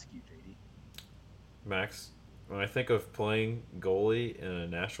to ask you, JD. Max, when I think of playing goalie in a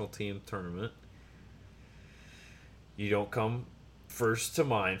national team tournament, you don't come first to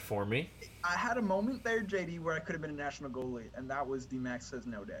mind for me. I had a moment there, JD, where I could have been a national goalie, and that was the Max Says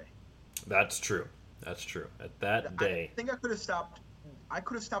No day. That's true. At that day. I think I could have stopped. I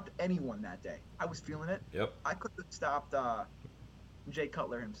could have stopped anyone that day. I was feeling it. Yep. I could have stopped Jay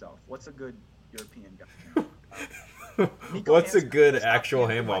Cutler himself. What's a good European guy? What's a Hansen. good actual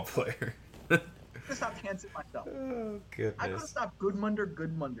handball player? I could have stopped Hansen myself. Oh, I could have goodness. stopped Goodmunderson.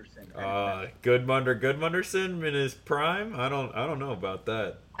 Goodmunderson in his prime? I don't know about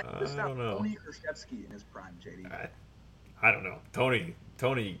that. I could have I stopped don't know. Tony Krzyzewski in his prime, JD. I don't know. Tony,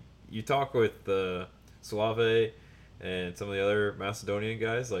 you talk with Suave and some of the other Macedonian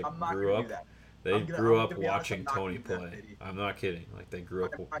guys, like I'm not grew gonna up. do that. They I'm gonna- grew I'm up gonna be honest, watching I'm not Tony gonna do that, play. baby. I'm not kidding. Like they grew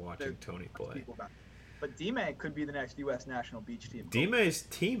up I- watching Tony play. People about it. But D-Man could be the next U.S. national beach team. D-May's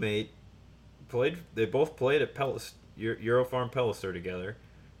teammate played. They both played at Eurofarm Pellister together.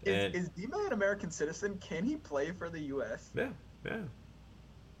 And Is D-Man an American citizen? Can he play for the U.S.? yeah.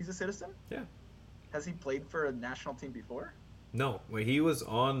 He's a citizen? Yeah. Has he played for a national team before? No, well, he was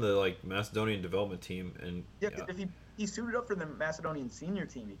on the Macedonian development team, and Yeah, 'cause if he suited up for the Macedonian senior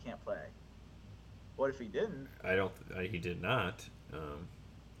team, he can't play. What if he didn't? he did not.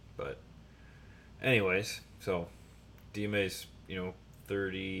 But anyways, so DMA's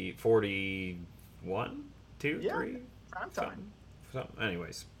 30, 41, 2, Yeah, 3, prime time. something.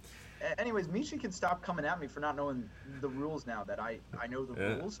 Anyways, Anyways, Michi can stop coming at me for not knowing the rules now that I know the Yeah.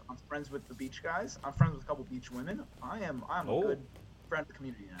 rules. I'm friends with the beach guys. I'm friends with a couple beach women. I'm Oh. a good friend of the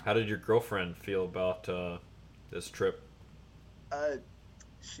community now. how did your girlfriend feel about this trip?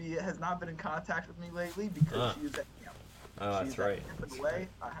 She has not been in contact with me lately because she was at camp. Oh, that's She's right. at camp in the way.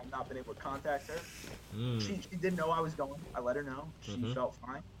 I have not been able to contact her. Mm. She did know I was going. I let her know. She Mhm. felt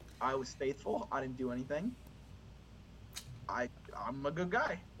fine. I was faithful. I didn't do anything. I'm a good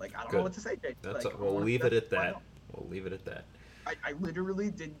guy. Like, I don't know Good. what to say, Jake. That's Like, we'll I leave it at that. know. We'll leave it at that. I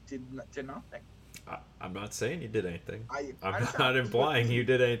literally did nothing. I'm not saying you did anything. I I'm just- not implying you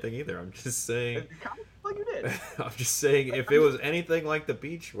did anything either. I'm just saying. It kind of like you did. I'm just saying, if it was anything like the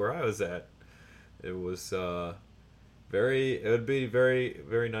beach where I was at, it was it would be very,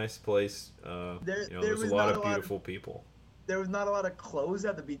 very nice place. There There's was a lot not of a lot of- beautiful people. There was not a lot of clothes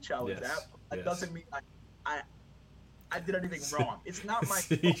at the beach I was Yes, at. That yes. doesn't mean I did anything wrong. It's not my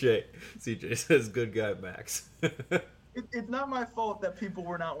fault. CJ says, "Good guy, Max." It's not my fault that people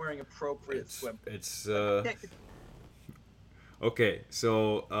were not wearing appropriate swim. It's okay.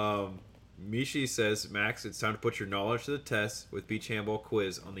 So Mishi says, Max, it's time to put your knowledge to the test with Beach Handball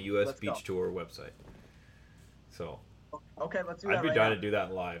Quiz on the U.S. Let's Beach go. Tour website. So Okay, let's do I'd that be right down now. to do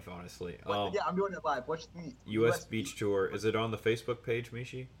that live, honestly. Yeah, I'm doing it live. What's the U.S. Beach Tour. Is it on the Facebook page,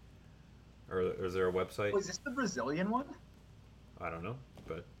 Mishi? Or is there a website? Oh, is this the Brazilian one? I don't know,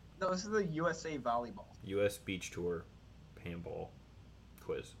 but No, this is the USA volleyball. U.S. Beach Tour handball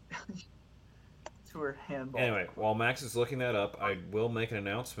quiz. Tour handball. Anyway, while Max is looking that up, I will make an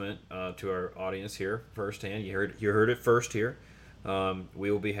announcement to our audience here firsthand. You heard it first here.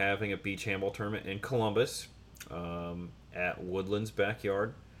 We will be having a beach handball tournament in Columbus at Woodlands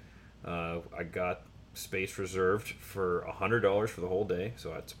Backyard. I got space reserved for $100 for the whole day,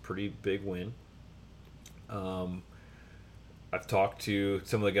 so that's a pretty big win. I've talked to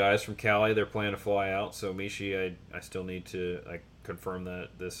some of the guys from Cali. They're planning to fly out, so Mishi, I still need to confirm that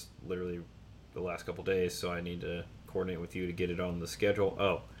this literally the last couple days, so I need to coordinate with you to get it on the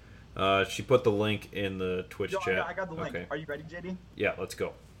schedule. She put the link in the Twitch chat. I got the link. Okay. Are you ready, JD? Yeah, let's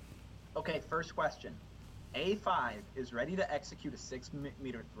go. Okay, first question. A5 is ready to execute a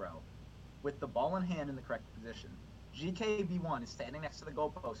 6-meter throw with the ball in hand in the correct position. GKB1 is standing next to the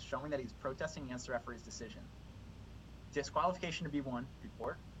goalpost, showing that he's protesting against the referee's decision. Disqualification to B1,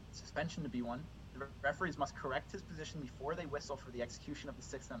 report. Suspension to B1. The referees must correct his position before they whistle for the execution of the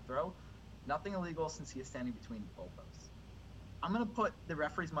 6-M throw. Nothing illegal since he is standing between the goalposts. I'm going to put the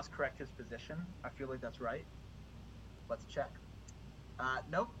referees must correct his position. I feel like that's right. Let's check.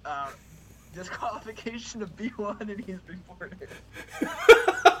 Nope. Disqualification of B1 and he's reported.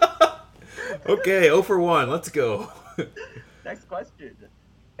 Okay, 0 for 1. Let's go. Next question.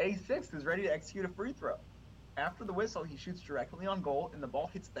 A6 is ready to execute a free throw. After the whistle, he shoots directly on goal, and the ball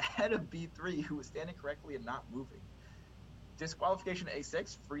hits the head of B3, who is standing correctly and not moving. Disqualification to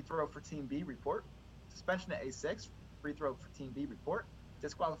A6, free throw for Team B, report. Suspension to A6, free throw for Team B, report.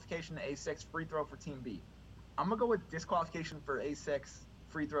 Disqualification to A6, free throw for Team B. I'm going to go with disqualification for A6,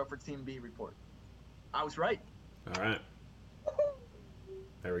 free throw for Team B, report. I was right. All right.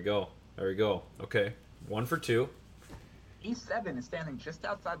 There we go. Okay, 1 for 2. E7 is standing just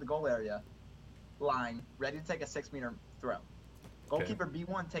outside the goal area line, ready to take a 6-meter throw. Goalkeeper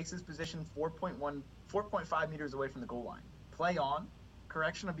B1 takes his position 4.5 meters away from the goal line. Play on,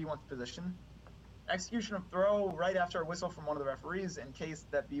 correction of B1's position, execution of throw right after a whistle from one of the referees. In case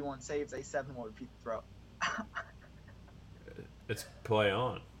that B1 saves, A7 will repeat the throw. It's play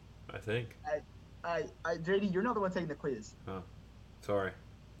on, I think. JD, you're not the one taking the quiz. Oh, sorry.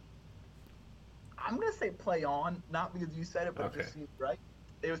 I'm going to say play on, not because you said it, but Okay. it just seems right.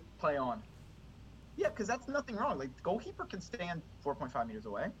 It was play on. Yeah, because that's nothing wrong. Like, the goalkeeper can stand 4.5 meters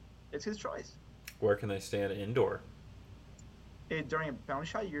away. It's his choice. Where can they stand indoor? During a bounty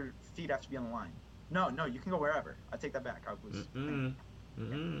shot, your feet have to be on the line. No, you can go wherever. I take that back. You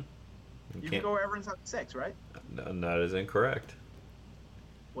You can go wherever inside the 6, right? No, that is incorrect.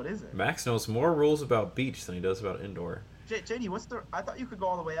 What is it? Max knows more rules about beach than he does about indoor. JD, I thought you could go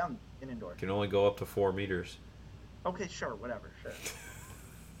all the way out in indoor. You can only go up to 4 meters. Okay, sure, whatever, sure.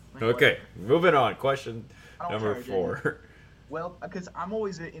 Okay, moving on. Question I don't number care, 4. Well, because I'm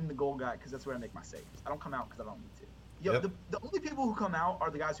always in the goal guy because that's where I make my saves. I don't come out because I don't need to. Yep. The only people who come out are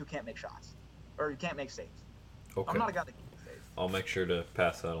the guys who can't make shots or who can't make saves. Okay. I'm not a guy that can't make saves. I'll make sure to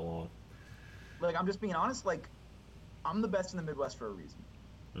pass that along. Like, I'm just being honest. Like, I'm the best in the Midwest for a reason.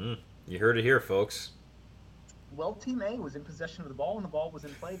 You heard it here, folks. Well, Team A was in possession of the ball, and the ball was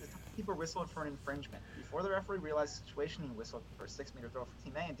in play. The keeper whistled for an infringement. Before the referee realized the situation, he whistled for a 6-meter throw for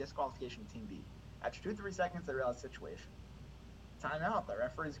Team A and disqualification to Team B. After 2-3 seconds, they realized the situation. Timeout. The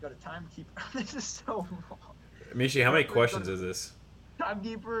referees go to timekeeper. This is so wrong. Mishi, how many questions is this?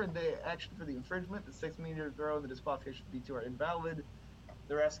 Timekeeper and the action for the infringement. The 6-meter throw and the disqualification for B2 are invalid.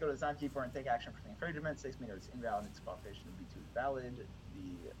 The refs go to the timekeeper and take action for the infringement. 6 meters invalid and disqualification of B2 is valid.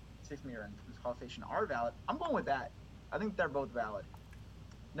 The 6-meter and disqualification are valid. I'm going with that. I think they're both valid.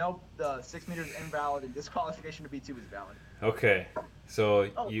 Nope, the 6 meters invalid and disqualification to B2 is valid. Okay, so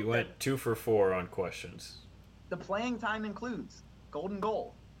you went 2 for 4 on questions. The playing time includes golden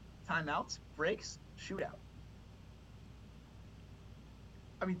goal, timeouts, breaks, shootout.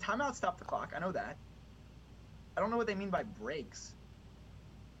 I mean, timeouts stop the clock. I know that. I don't know what they mean by breaks.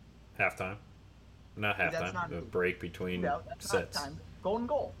 Halftime. Not That's halftime. not The me. break between Shootout, that's sets. halftime. Golden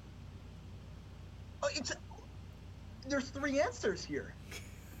goal. Oh, there's 3 answers here.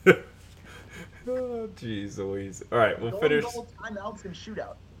 Oh, jeez Louise. All right, we'll Golden finish. goal, timeouts, and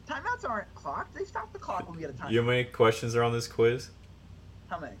shootout. Timeouts aren't clocked. They stop the clock when we get a timeout. You know how many questions are on this quiz?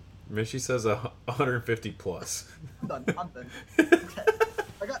 How many? Mishi says 150 plus. I'm done. Okay.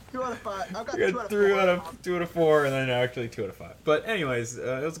 I got 2 out of 5. I got 2 You out got of 3 4. out of 2 out of 4, and then actually 2 out of 5. But anyways,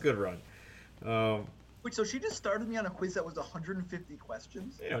 it was a good run. Wait, so she just started me on a quiz that was 150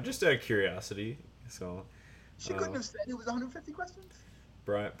 questions? You know, just out of curiosity. So She couldn't have said it was 150 questions?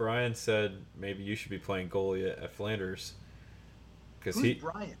 Brian said maybe you should be playing goalie at Flanders. Who's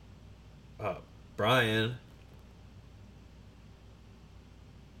Brian? Brian.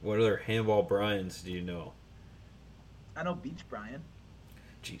 What other handball Brians do you know? I know Beach Brian.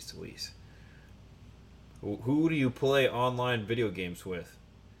 Jeez Louise. Who do you play online video games with?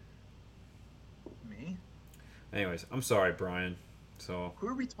 Me? Anyways, I'm sorry, Brian. So, Who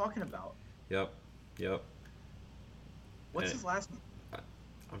are we talking about? yep. What's Eh. his last name?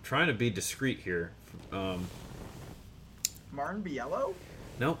 I'm trying to be discreet here. Martin Biello?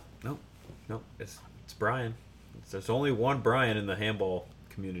 No. It's Brian. There's only one Brian in the handball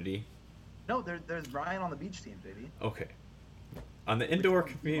community. No, there's Brian on the beach team, baby. Okay. On the indoor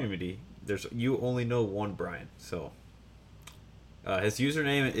one? community, you only know one Brian. So, his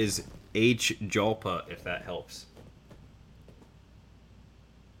username is HJalpa, if that helps.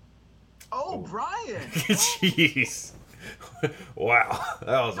 Oh, Brian! Jeez. Wow,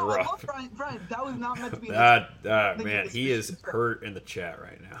 that was No, I love rough. Brian, that was not meant to be. Man, he is hurt in the chat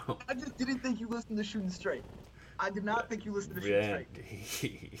right now. I just didn't think you listened to Shooting Straight. I did not think you listened to Shooting Man,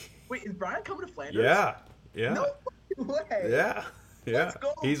 Straight. Wait, is Brian coming to Flanders? yeah, No way. yeah. Let's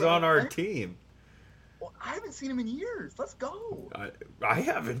go, He's bro. on our team. Well, I haven't seen him in years. Let's go. I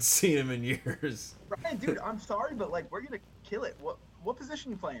haven't seen him in years. Brian, dude, I'm sorry, but like we're gonna kill it. What position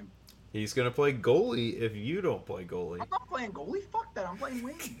you playing? He's gonna play goalie if you don't play goalie. I'm not playing goalie. Fuck that. I'm playing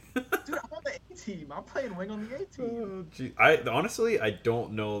wing. Dude, I'm on the A team. I'm playing wing on the A team. Oh, gee. I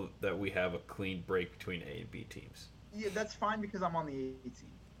don't know that we have a clean break between A and B teams. Yeah, that's fine because I'm on the A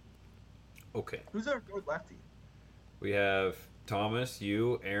team. Okay. Who's our third lefty? We have Thomas,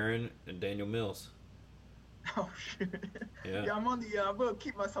 you, Aaron, and Daniel Mills. Oh shoot. Yeah. I'm on the. I'm gonna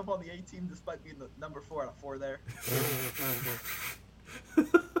keep myself on the A team despite being the number 4 out of 4 there.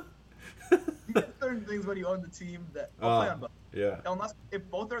 You get certain things when you own the team that I'll play on both. Yeah. Unless if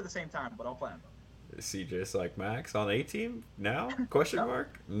both are at the same time, but I'll play on both. CJ's like, Max on A team now? Question No.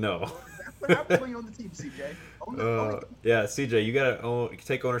 mark? No. That's what happens when you own the team, CJ. Own the team. Yeah, CJ, you gotta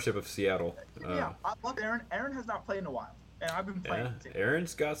take ownership of Seattle. Yeah, I love Aaron. Aaron has not played in a while, and I've been playing. Yeah, the team.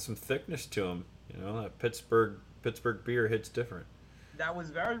 Aaron's got some thickness to him. You know, that Pittsburgh beer hits different. That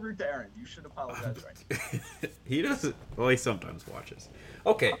was very rude to Aaron. You should apologize right now. He doesn't. Well, he sometimes watches.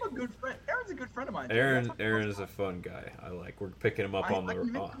 Okay. I'm a good friend. Aaron's a good friend of mine. dude. Aaron That's what- Aaron is a fun guy. I like. We're picking him up I- on I can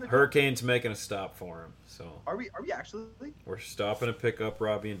the make him a- Hurricanes making a stop for him. So Are we actually? we're stopping to pick up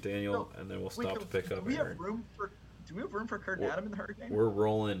Robbie and Daniel, and then we'll Wait, stop to pick do up we Aaron. have room for? Do we have room for Kurt and We're- Adam in the Hurricane? We're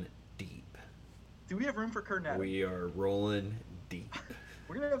rolling deep. Do we have room for Kurt and Adam? We are rolling deep.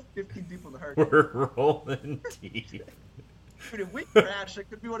 We're gonna have 15 people in the Hurricane. We're rolling deep. Dude, if we crash, it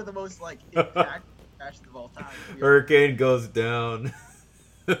could be one of the most like impact crashes of all time. Hurricane goes down.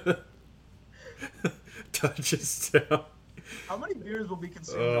 Touches down. How many beers will be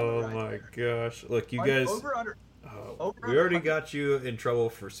consumed? Oh on the ride? my gosh! Look, you Like, guys. over under. Over We already under- got you in trouble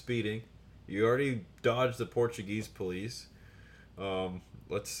for speeding. You already dodged the Portuguese police.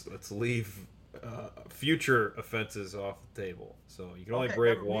 Let's leave future offenses off the table. So you can only Okay,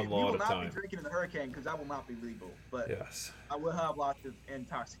 break we- one we law will at a not time. be drinking in the Hurricane because that will not be legal. But Yes. I will have lots of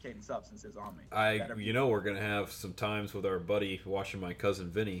intoxicating substances on me. That'll be- We're gonna have some times with our buddy watching my cousin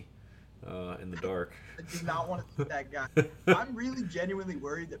Vinny in the dark. I do not want to see that guy. I'm really genuinely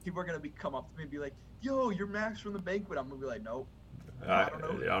worried that people are gonna come up to me and be like, "Yo, you're Max from the banquet." I'm gonna be like, "Nope, I don't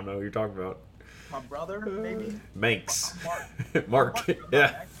know. don't know who you're talking about. my brother, maybe." Manx. Mark. Mark. Mark,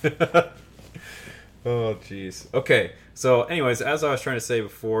 Yeah. Oh, jeez. Okay. So, anyways, as I was trying to say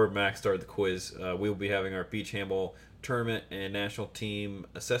before Max started the quiz, we will be having our beach handball tournament and national team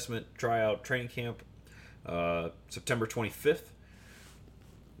assessment tryout training camp September 25th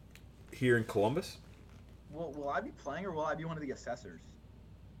here in Columbus. Will I be playing or will I be one of the assessors?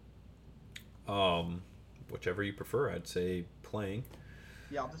 Whichever you prefer. I'd say playing.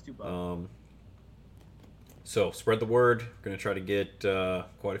 Yeah, I'll just do both. So spread the word. We're going to try to get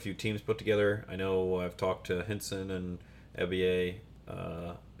quite a few teams put together. I know I've talked to Hinson and Ebier,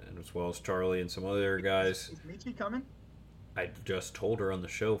 and as well as Charlie and some other guys. Is Michi coming? I just told her on the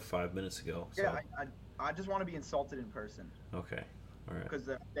show 5 minutes ago. So. Yeah, I just want to be insulted in person Okay. All right. because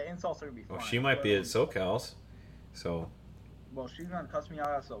the insults are gonna be fine. Well, she might be at SoCal's, so Well, she's gonna cuss me out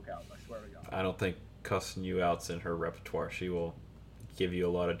at SoCal. I swear to God. I don't think cussing you out's in her repertoire. She will give you a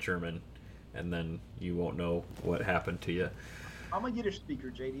lot of German, and then you won't know what happened to you. I'm a Yiddish speaker,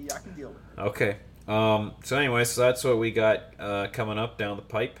 JD. I can deal with it. Okay. So anyway, so that's what we got coming up down the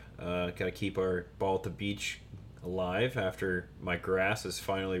pipe. Got to keep our ball at the beach alive after my grass is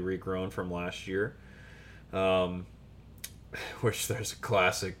finally regrown from last year. Which there's a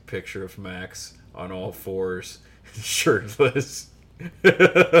classic picture of Max on all fours, shirtless. Let's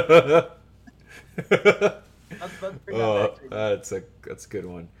bring Oh, that back, JD. that's a good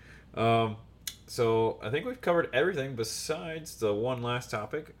one. So I think we've covered everything besides the one last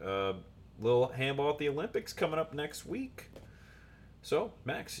topic. Little handball at the Olympics coming up next week. So,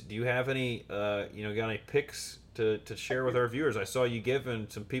 Max, do you have any, got any picks to share with our viewers? I saw you giving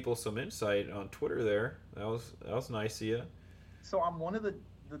some people some insight on Twitter there. That was nice of you. So I'm one of the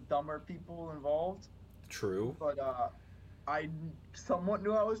dumber people involved, True. but I somewhat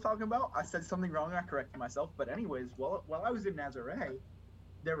knew what I was talking about. I said something wrong. I corrected myself. But anyways, while I was in Nazaré,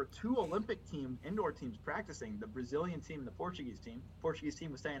 there were two Olympic indoor teams practicing, the Brazilian team and the Portuguese team. The Portuguese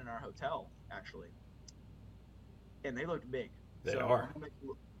team was staying in our hotel, actually. And they looked big. They so are. I'm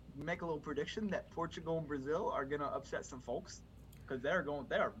gonna make a little prediction that Portugal and Brazil are going to upset some folks because they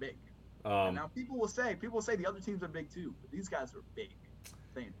are big. And now people will say the other teams are big too, but these guys are big.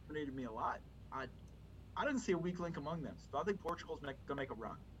 They intimidated me a lot. I didn't see a weak link among them. So I think Portugal's going to make a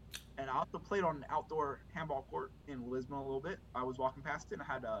run. And I also played on an outdoor handball court in Lisbon a little bit. I was walking past it and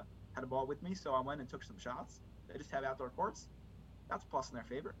I had a ball with me, so I went and took some shots. They just have outdoor courts. That's a plus in their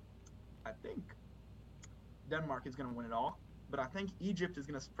favor. I think Denmark is going to win it all, but I think Egypt is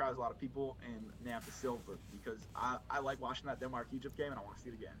going to surprise a lot of people and nab the silver because I like watching that Denmark-Egypt game and I want to see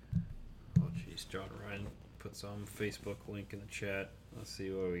it again. Oh, jeez. John Ryan put some Facebook link in the chat. Let's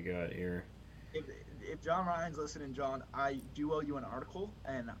see what we got here. If John Ryan's listening, John, I do owe you an article,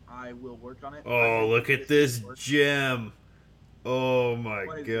 and I will work on it. Oh, look at this gem. Oh,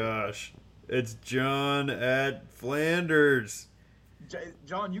 my gosh. It's John at Flanders.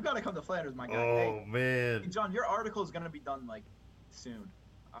 John, you got to come to Flanders, my guy. Oh, man. Hey, John, your article is going to be done, soon.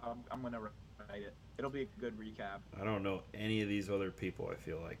 I'm going to write it. It'll be a good recap. I don't know any of these other people, I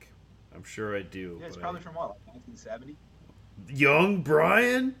feel like. I'm sure I do. Yeah, it's probably from what, 1970? Young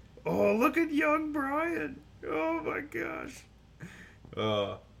Brian? Oh, look at Young Brian. Oh, my gosh.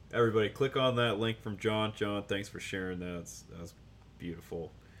 Everybody, click on that link from John. John, thanks for sharing that. That's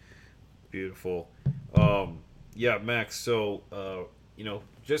beautiful. Beautiful. Yeah, Max, so,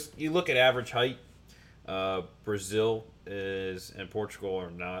 just you look at average height. Brazil and Portugal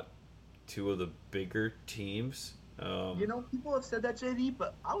are not two of the bigger teams. People have said that, JD,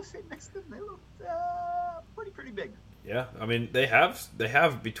 but I was sitting next to them. They looked pretty big. Yeah, I mean they have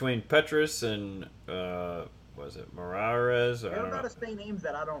between Petrus and was it Moraes? They don't know to say names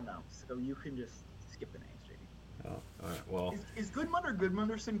that I don't know, so you can just skip the names, JD. Oh, all right. Well, is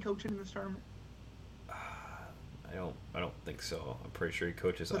Goodmunderson coaching in this tournament? I don't think so. I'm pretty sure he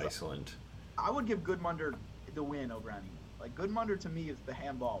coaches Iceland. I would give Goodmunder the win over anyone. Like Goodmunder to me is the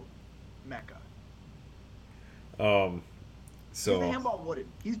handball mecca. So he's the handball Wooden.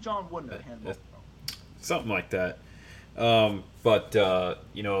 He's John Wooden of the handball. Something like that. But I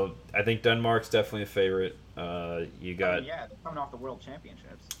think Denmark's definitely a favorite. You got they're coming off the World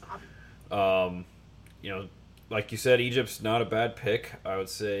Championships. Like you said, Egypt's not a bad pick. I would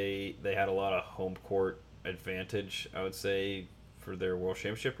say they had a lot of home court advantage. I would say for their World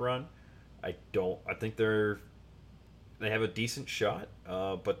Championship run, I think they have a decent shot.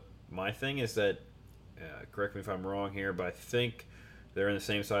 But my thing is that, correct me if I'm wrong here, but I think they're in the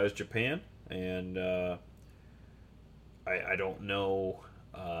same side as Japan, and I don't know.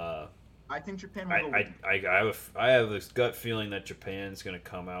 I think Japan will go win. I have this gut feeling that Japan's going to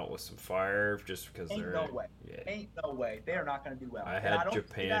come out with some fire just because Ain't no way. Yeah. Ain't no way. They are not going to do well. I had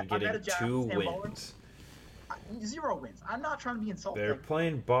Japan getting 2 wins. 0 wins. I'm not trying to be insulting. They're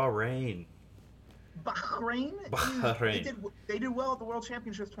playing Bahrain. Bahrain? They did well at the World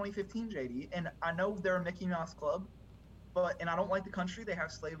Championships 2015, JD, and I know they're a Mickey Mouse club, and I don't like the country. They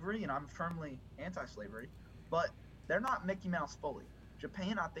have slavery, and I'm firmly anti-slavery, but they're not Mickey Mouse fully.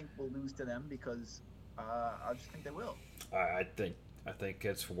 Japan, I think, will lose to them because I just think they will. I think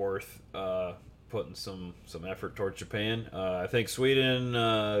it's worth putting some effort towards Japan. I think Sweden.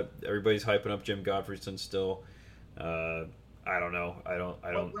 Everybody's hyping up Jim Gottfriedson still. I don't know. I don't.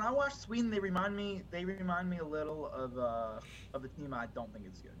 When I watch Sweden, they remind me a little of a team I don't think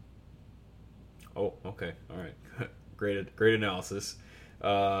is good. Oh, okay, all right, great analysis.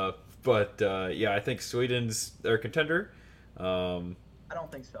 I think Sweden's their contender. I don't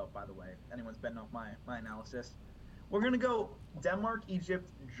think so, by the way. Anyone's betting off my analysis. We're going to go Denmark,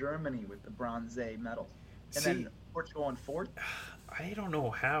 Egypt, Germany with the bronze medal. And then Portugal in fourth. I don't know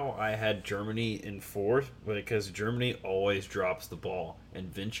how I had Germany in fourth, because Germany always drops the ball.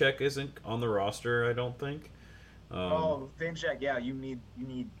 And Vincek isn't on the roster, I don't think. Vincek, yeah, you need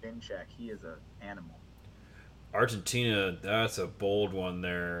Vincek. He is an animal. Argentina, that's a bold one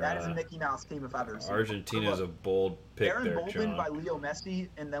there. That is a Mickey Mouse team if I've ever seen. Argentina is a bold pick there, John. They're emboldened by Leo Messi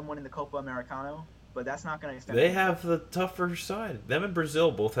and them winning the Copa Americano, but that's not going to extend. They have the tougher side. Them and Brazil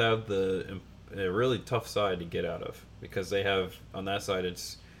both have a really tough side to get out of, because they have, on that side,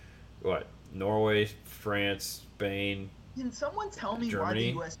 it's, Norway, France, Spain, Can someone tell me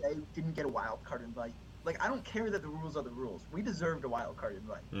Germany? why the USA didn't get a wild card invite? Like, I don't care that the rules are the rules. We deserved a wild card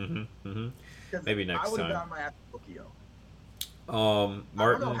invite. Mm-hmm. 'Cause Maybe next I would have time. gotten my ass to Tokyo. I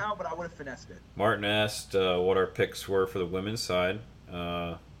Martin. don't know how, but I would have finessed it. Martin asked what our picks were for the women's side.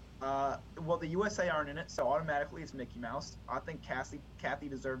 Well, the USA aren't in it, so automatically it's Mickey Mouse. I think Kathy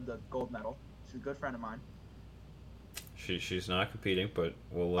deserved the gold medal. She's a good friend of mine. She's not competing, but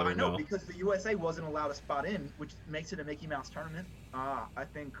we'll let I her know, know. because the USA wasn't allowed a spot in, which makes it a Mickey Mouse tournament. I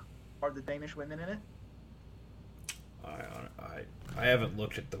think, are the Danish women in it? I haven't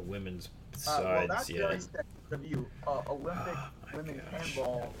looked at the women's Well, sides that's yet. very sexist of you. Olympic my women's gosh.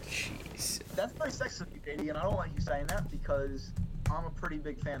 handball. Jeez. That's very sexist of you, JD, and I don't like you saying that because I'm a pretty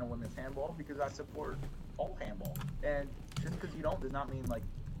big fan of women's handball because I support all handball. And just because you don't does not mean like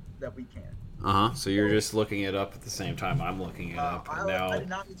that we can't. So you're just looking it up at the same time I'm looking it up. And I did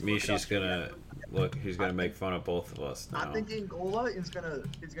not need to look it Mishi's up. gonna look. He's gonna make fun of both of us now. I think Angola is gonna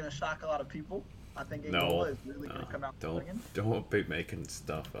shock a lot of people. I think Angola is really gonna come out swinging. Don't be making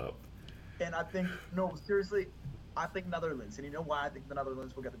stuff up. And I think no, seriously, I think Netherlands. And you know why I think the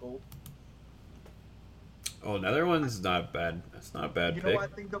Netherlands will get the gold? Oh, Netherlands not bad. That's not a bad You pick. know why I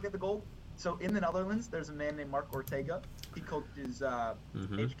think they'll get the gold? So in the Netherlands, there's a man named Mark Ortega. He coaches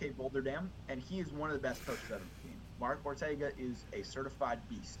HK Bolderdam, and he is one of the best coaches I've ever seen. Mark Ortega is a certified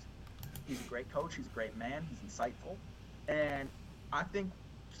beast. He's a great coach. He's a great man. He's insightful. And I think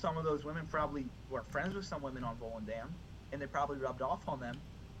some of those women probably were friends with some women on Volendam, and they probably rubbed off on them.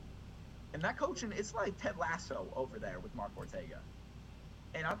 And that coaching, it's like Ted Lasso over there with Mark Ortega.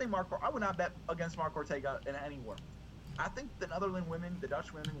 And I think I would not bet against Mark Ortega in any war. I think the Netherlands women, the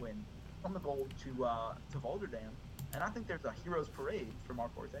Dutch women win from the gold to Volendam, and I think there's a hero's parade for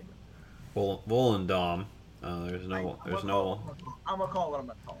Mark Ortega. Volendam. There's no. I'm gonna call it what I'm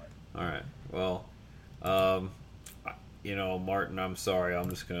gonna call it. All right. Well, Martin, I'm sorry.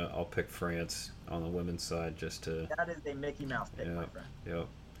 I'll pick France on the women's side just to. That is a Mickey Mouse pick, my friend.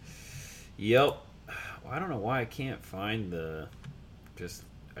 Yep. Well, I don't know why I can't find I just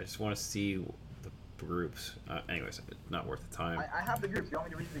want to see the groups. Anyways, not worth the time. I have the groups. You want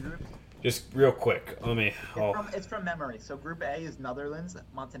me to read the groups? Just real quick. It's from memory. So Group A is Netherlands,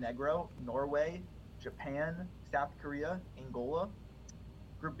 Montenegro, Norway, Japan, South Korea, Angola.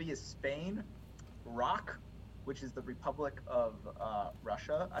 Group B is Spain, ROC, which is the Republic of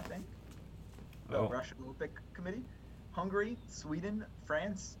Russia, I think. The Russian Olympic Committee. Hungary, Sweden,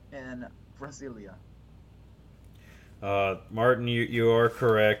 France, and Brasilia. Martin, you are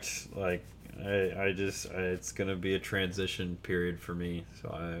correct. Like, it's gonna be a transition period for me.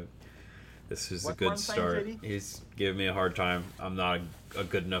 So this is a good start. He's giving me a hard time. I'm not a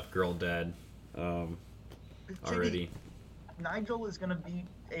good enough girl dad. Already. Nigel is gonna be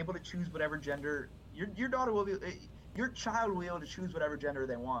able to choose whatever gender your daughter will be. Your child will be able to choose whatever gender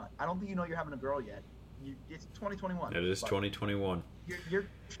they want. I don't think you're having a girl yet. It's 2021. It is 2021. Your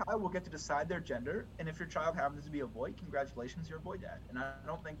child will get to decide their gender, and if your child happens to be a boy, congratulations, you're a boy dad. And I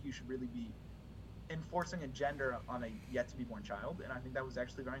don't think you should really be enforcing a gender on a yet-to-be-born child, and I think that was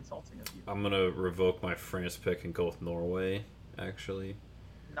actually very insulting of you. I'm going to revoke my France pick and go with Norway, actually.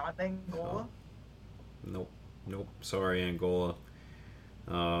 Not Angola? Nope. Sorry, Angola.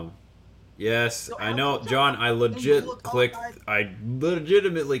 Yes, So I know, John. I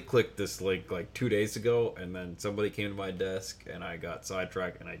legitimately clicked this link like 2 days ago, and then somebody came to my desk, and I got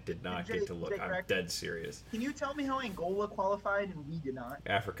sidetracked, and I did not get to look. I'm dead serious. Can you tell me how Angola qualified and we did not?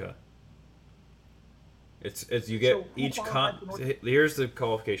 Africa. It's you get each Here's the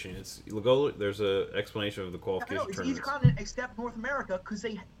qualification. There's a explanation of the qualification. It's each continent except North America because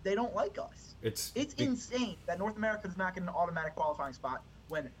they don't like us. It's insane that North America does not get an automatic qualifying spot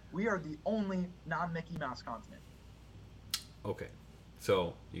when we are the only non-Mickey Mouse continent. Okay,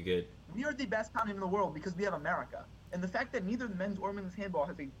 so we are the best continent in the world because we have America. And the fact that neither the men's or women's handball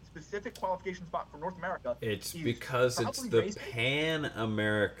has a specific qualification spot for North America. It's because it's the racist. Pan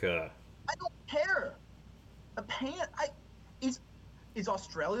America. I don't care. Is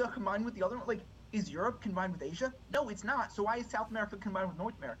Australia combined with the other one? Like, is Europe combined with Asia? No, it's not. So why is South America combined with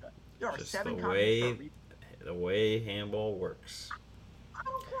North America? There are just 7 continents for a reason. The way handball works. I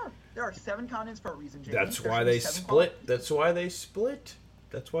don't care. There are 7 continents for a reason, JD. That's why they split. That's why they split.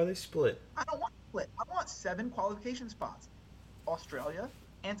 I don't want to split. I want 7 qualification spots. Australia,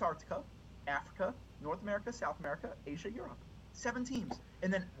 Antarctica, Africa, North America, South America, Asia, Europe. 7 teams.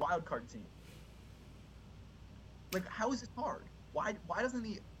 And then wild card team. Like, how is this hard? Why doesn't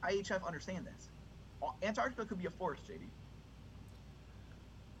the IHF understand this? Antarctica could be a forest, JD.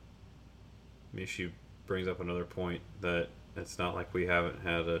 Mishi brings up another point that it's not like we haven't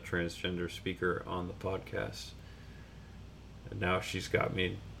had a transgender speaker on the podcast. And now she's got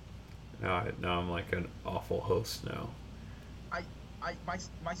me Now I'm like an awful host now.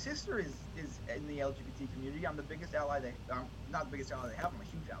 My sister is in the LGBT community. I'm the biggest ally I'm not the biggest ally they have. I'm a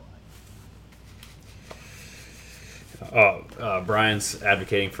huge ally. Brian's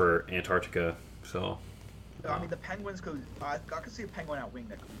advocating for Antarctica, so. I mean, the Penguins could. I could see a Penguin out wing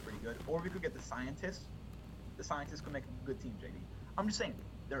that could be pretty good. Or we could get the Scientists. The Scientists could make a good team, JD. I'm just saying,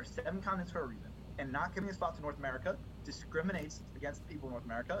 there are 7 continents for a reason, and not giving a spot to North America discriminates against people in North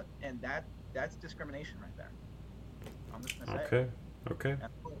America, and that's discrimination right there. I'm just gonna say. Okay. I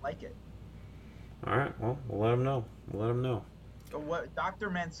don't like it. All right. Well, we'll let him know. So what? Dr.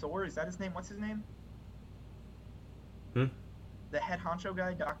 Mansour, is that his name? What's his name? The head honcho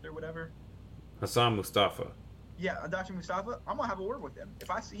guy, Doctor whatever. Hassan Mustafa. Yeah, Dr. Mustafa. I'm gonna have a word with him. If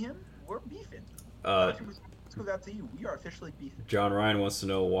I see him, we're beefing. Dr. Mustafa, this goes out to you. We are officially beefing. John Ryan wants to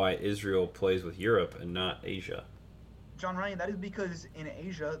know why Israel plays with Europe and not Asia. John Ryan, that is because in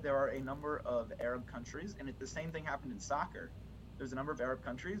Asia there are a number of Arab countries, and the same thing happened in soccer. There's a number of Arab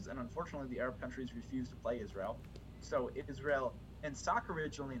countries, and unfortunately the Arab countries refuse to play Israel. So Israel, in soccer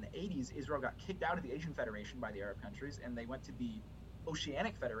originally in the 80s, Israel got kicked out of the Asian Federation by the Arab countries, and they went to the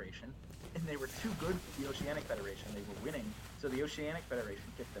Oceanic Federation, and they were too good for the Oceanic Federation. They were winning, so the Oceanic Federation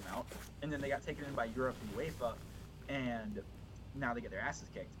kicked them out, and then they got taken in by Europe and UEFA, and now they get their asses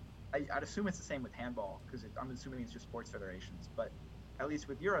kicked. I'd assume it's the same with handball, because I'm assuming it's just sports federations, but at least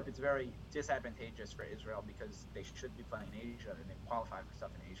with Europe, it's very disadvantageous for Israel because they should be playing in Asia, and they qualify for stuff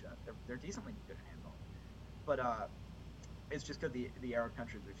in Asia. They're decently good at handball, but it's just because the Arab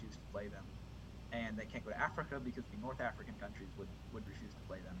countries refuse to play them, and they can't go to Africa because the North African countries would refuse to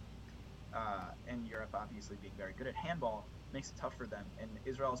play them. And Europe, obviously being very good at handball, makes it tough for them. And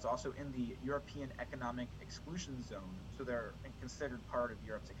Israel is also in the European Economic Exclusion Zone, so they're considered part of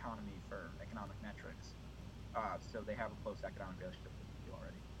Europe's economy for economic metrics. So they have a close economic relationship with the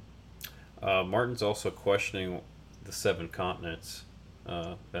EU already. Martin's also questioning the 7 continents.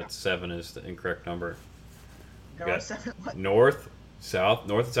 That 7 is the incorrect number. There are 7. What? North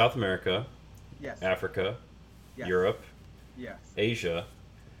and South America. Yes. Africa. Yes. Europe. Yes. Asia.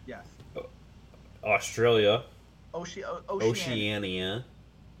 Yes. Australia. Oceania.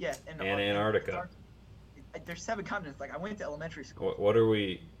 Yes. And Antarctica. There's 7 continents. Like, I went to elementary school. What are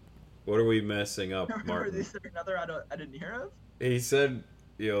we messing up, Martin? Is there another I didn't hear of? He said,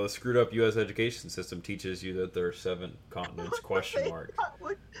 the screwed up U.S. education system teaches you that there are 7 continents, question mark.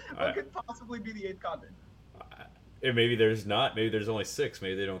 What could possibly be the 8th continent? And maybe there's not. Maybe there's only 6.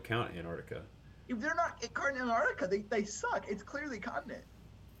 Maybe they don't count Antarctica. If they're not in Antarctica, they suck. It's clearly a continent.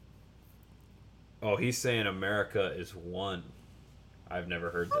 Oh, he's saying America is 1. I've never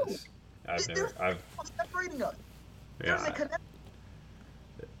heard this. I've separating us. Yeah. There's a connection.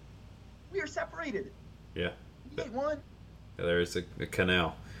 We are separated. Yeah. We ain't 1. There's a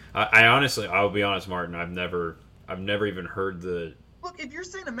canal. I honestly, I'll be honest, Martin. I've never even heard the if you're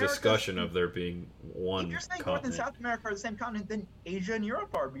saying America discussion of there being 1 if you're saying continent. North and South America are the same continent, then Asia and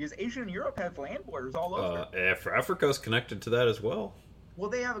Europe are, because Asia and Europe have land borders all over. Africa's connected to that as well. Well,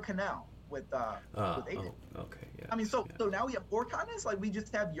 they have a canal with Asia. Okay, yeah. I mean, so now we have 4 continents. Like, we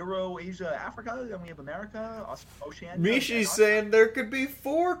just have Euro, Asia, Africa, and we have America, Oceania. Mishi's saying there could be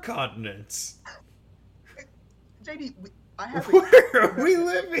 4 continents. JD, where are we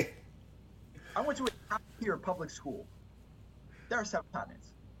living? I went to a top-tier public school. There are 7 continents.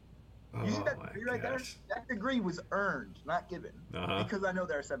 You see that degree right there? That degree was earned, not given, because I know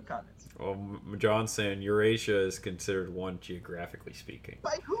there are 7 continents. Well, John's saying Eurasia is considered 1 geographically speaking.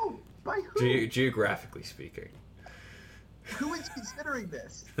 By who? By who? Geographically speaking. Who is considering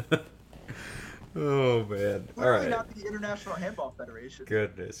this? Oh, man. Clearly all right. Not the International Handball Federation.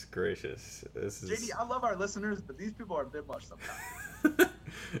 Goodness gracious. This is... JD, I love our listeners, but these people are a bit much sometimes.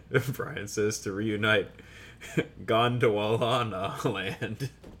 Brian says to reunite Gondwana land.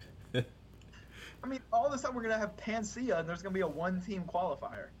 I mean, all of a sudden we're going to have Pangaea, and there's going to be a 1-team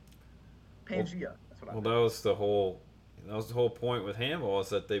qualifier. Pangea. That's what I meant. That was the whole point with handball, is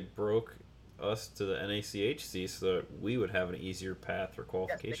that they broke us to the NACHC so that we would have an easier path for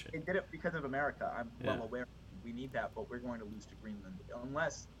qualification. Yes, they did it because of America. I'm well aware we need that, but we're going to lose to Greenland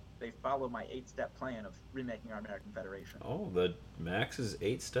unless they follow my 8-step plan of remaking our American Federation. Oh, the Max's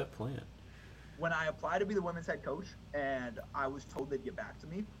 8-step plan. When I applied to be the women's head coach, and I was told they'd get back to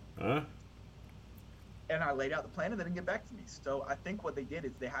me, and I laid out the plan, and they didn't get back to me. So I think what they did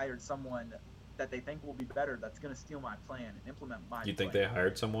is they hired someone that they think will be better, that's going to steal my plan and implement my plan. You think they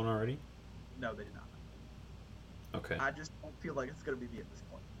hired someone already? No, they did not. Okay. I just don't feel like it's going to be me at this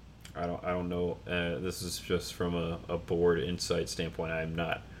point. I don't know. This is just from a board insight standpoint. I'm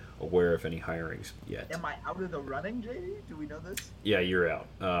not aware of any hirings yet. Am I out of the running, JD? Do we know this? Yeah, you're out.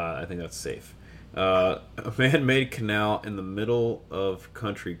 I think that's safe. A man-made canal in the middle of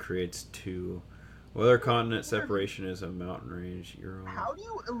country creates two. Weather continent separation is a mountain range. How do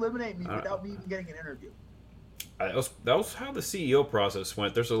you eliminate me without me even getting an interview? That was how the CEO process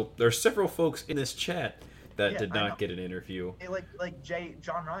went. There's several folks in this chat that did not get an interview. Like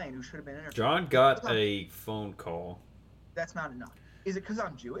John Ryan, who should have been interviewed. John got a phone call. That's not enough. Is it because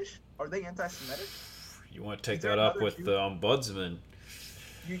I'm Jewish? Are they anti-Semitic? You want to take that up with the ombudsman?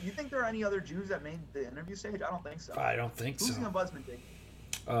 You think there are any other Jews that made the interview stage? I don't think so. I don't think Who's so. the ombudsman, Jake?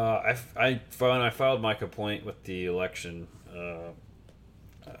 I filed my complaint with the election. I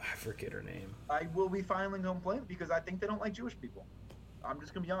forget her name. I will be filing a complaint because I think they don't like Jewish people. I'm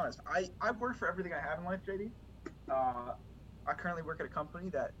just gonna be honest. I've worked for everything I have in life, JD. I currently work at a company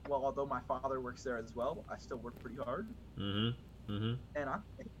that, well, although my father works there as well, I still work pretty hard. And I'm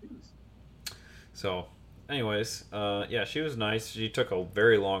paying dues. So, anyways, yeah, she was nice. She took a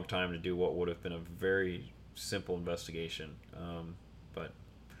very long time to do what would have been a very simple investigation. But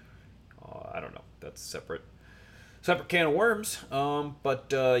I don't know. That's separate can of worms.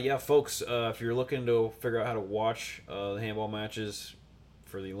 Yeah, folks, if you're looking to figure out how to watch the handball matches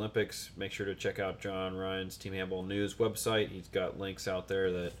for the Olympics, make sure to check out John Ryan's Team Handball News website. He's got links out there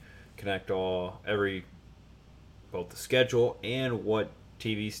that connect both the schedule and what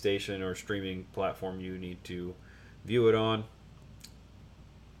TV station or streaming platform you need to view it on.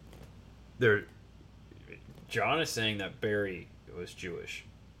 John is saying that Barry was Jewish.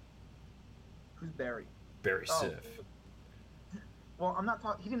 Who's Barry? Barry Siff. Well, I'm not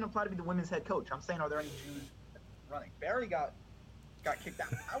talking. He didn't apply to be the women's head coach. I'm saying, are there any Jews running? Barry got kicked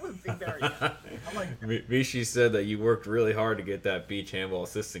out. I was a big Barry. I'm like, Mishi said that you worked really hard to get that beach handball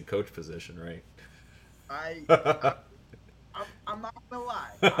assistant coach position, right? I'm not gonna lie.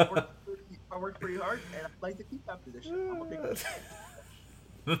 I worked pretty hard, and I'd like to keep that position. I'm a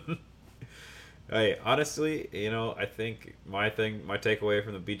big Hey, honestly, I think my takeaway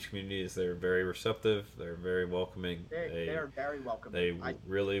from the beach community is they're very receptive. They're very welcoming. They are very welcoming. They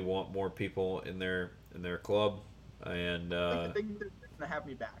really want more people in their club, and I think they're gonna have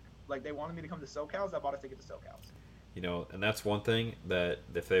me back. Like, they wanted me to come to SoCal's. I bought a ticket to SoCal's. And that's one thing that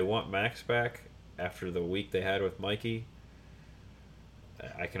if they want Max back after the week they had with Mikey,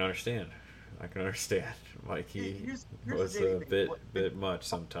 I can understand. Mikey was a bit much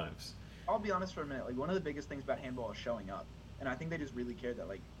sometimes. I'll be honest for a minute. Like, one of the biggest things about handball is showing up, and I think they just really care that,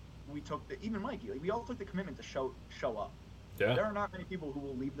 like, we took even Mikey. Like, we all took the commitment to show up. Yeah. There are not many people who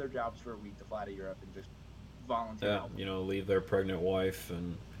will leave their jobs for a week to fly to Europe and just volunteer. Yeah, leave their pregnant wife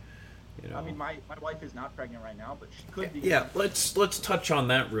and. I mean, my wife is not pregnant right now, but she could be. Yeah, let's touch on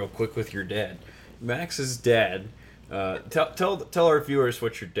that real quick with your dad, Max's dad. Tell our viewers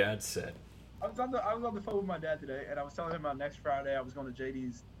what your dad said. I was on the phone with my dad today, and I was telling him about next Friday I was going to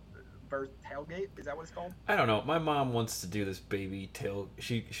JD's birth tailgate. Is that what it's called? I don't know. My mom wants to do this baby tail.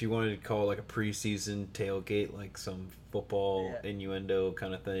 She wanted to call it like a preseason tailgate, like some football innuendo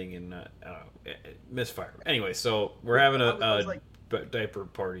kind of thing, and I don't know, misfire. Anyway, so we're having a diaper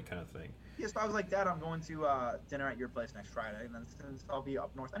party kind of thing. Yes, I was like, Dad, I'm going to dinner at your place next Friday, and then since I'll be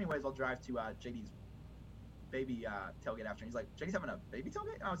up north anyways, I'll drive to JD's baby tailgate after. And he's like, JD's having a baby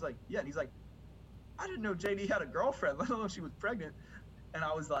tailgate? And I was like, yeah. And he's like, I didn't know JD had a girlfriend, let alone she was pregnant. And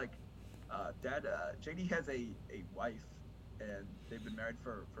I was like, Dad, JD has a wife, and they've been married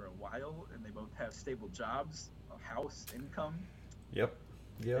for a while, and they both have stable jobs, a house, income. Yep.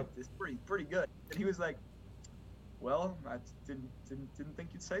 It's pretty good. And he was like, well, I didn't think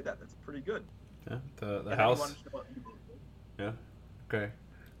you'd say that. That's pretty good. Yeah, the house. Yeah. Okay.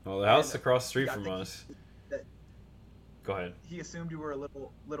 Well, the house across the street from us. Go ahead. He assumed you were a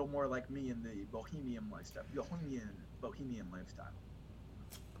little more like me in the bohemian lifestyle. Bohemian lifestyle.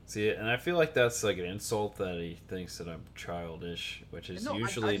 See, and I feel like that's like an insult that he thinks that I'm childish, which is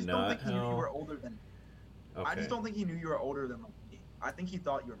usually not. I just don't think he knew you were older than. Okay. I just don't think he knew you were older than me. I think he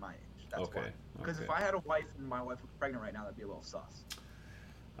thought you were my age. That's why. Because if I had a wife and my wife was pregnant right now, that'd be a little sus.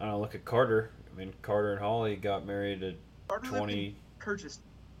 I don't know. Look at Carter. I mean, Carter and Holly got married at 20. Kyrgyzstan.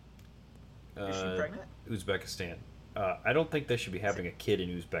 Is she pregnant? Uzbekistan. I don't think they should be having a kid in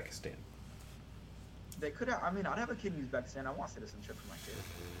Uzbekistan. They could have. I mean, I'd have a kid in Uzbekistan. I want citizenship for my kid.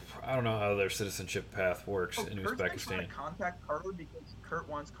 I don't know how their citizenship path works in Kurt's Uzbekistan. trying to contact Carter because Kurt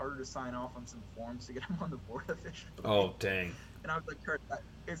wants Carter to sign off on some forms to get him on the board officially. Oh, dang. And I was like, Kurt,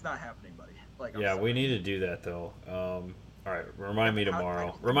 it's not happening, buddy. Like, yeah, we need to do that though. All right, remind me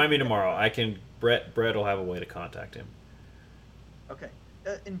tomorrow. Brett will have a way to contact him. Okay.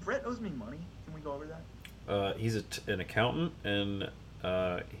 And Brett owes me money. Can we go over that? He's an accountant, and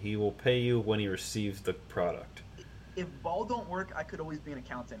he will pay you when he receives the product. If ball don't work, I could always be an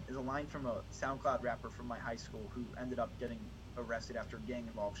accountant is a line from a SoundCloud rapper from my high school who ended up getting arrested after a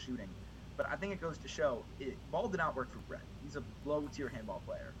gang-involved shooting. But I think it goes to show, ball did not work for Brett. He's a low-tier handball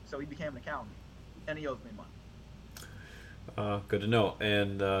player. So he became an accountant, and he owes me money. Good to know.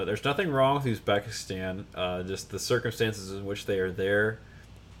 And there's nothing wrong with Uzbekistan. Just the circumstances in which they are there,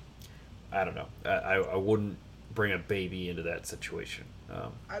 I don't know. I wouldn't bring a baby into that situation.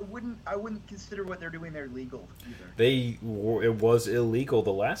 I wouldn't consider what they're doing there legal either. It was illegal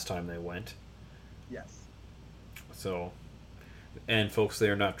the last time they went. Yes. So, and folks, they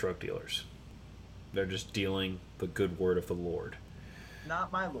are not drug dealers. They're just dealing the good word of the Lord.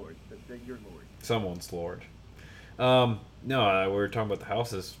 Not my lord, your lord. Someone's Lord. No, we were talking about the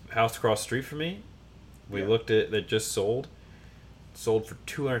houses. House across the street from me, we looked at that just sold for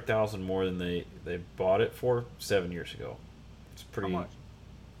 $200,000 more than they bought it for 7 years ago. It's pretty. How much?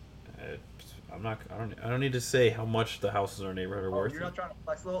 I don't need to say how much the houses in our neighborhood are worth. You're not trying to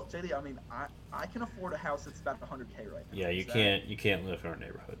flex a little, JD. I mean, I can afford a house that's about $100K right now. Yeah, you can't live in our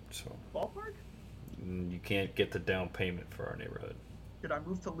neighborhood, so. Ballpark? You can't get the down payment for our neighborhood. Could I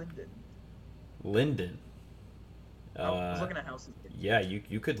move to Linden? Linden. I was looking at houses. Yeah,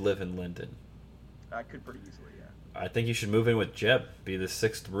 you could live in Linden. I could pretty easily, yeah. I think you should move in with Jeb. Be the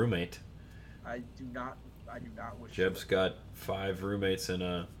sixth roommate. I do not wish. Jeb's got 5 roommates in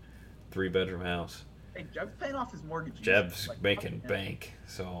a 3-bedroom house. Hey, Jeb's paying off his mortgage. Jeb's making bank,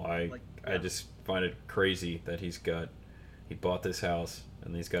 so I just find it crazy that he bought this house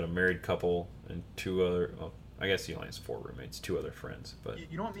and he's got a married couple and 2 other. Well, I guess he only has 4 roommates, 2 other friends. But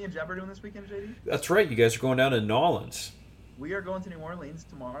you know what me and Jeb are doing this weekend, JD? That's right. You guys are going down to New Orleans. We are going to New Orleans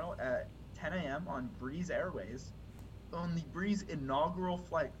tomorrow at 10 a.m. on Breeze Airways, on the Breeze inaugural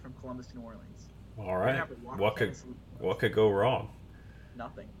flight from Columbus to New Orleans. All right. What could go wrong?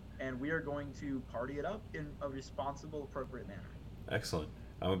 Nothing. And we are going to party it up in a responsible, appropriate manner. Excellent.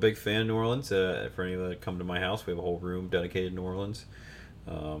 I'm a big fan of New Orleans. For any that come to my house, we have a whole room dedicated to New Orleans.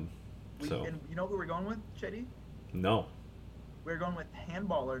 And you know who we're going with, JD? No. We're going with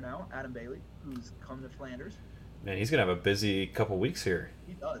handballer now, Adam Bailey, who's come to Flanders. Man, he's going to have a busy couple weeks here.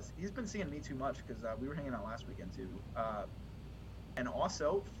 He does. He's been seeing me too much because we were hanging out last weekend too. And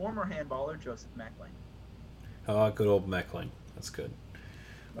also, former handballer Joseph Meckling. Good old Meckling. That's good.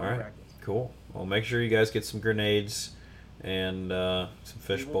 No All right, practice. Cool. Well, make sure you guys get some grenades and some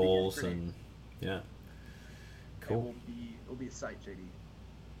fish bowls and yeah. Cool. It'll be a sight, JD.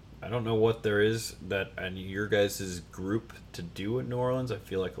 I don't know what there is that and your guys' group to do in New Orleans. I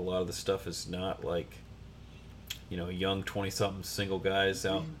feel like a lot of the stuff is not like, young 20-something single guys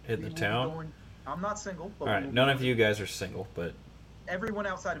out hitting the town. I'm not single. But all right, none of you guys are single, but everyone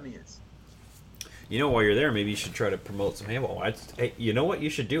outside of me is. While you're there, maybe you should try to promote some handball. Hey, you know what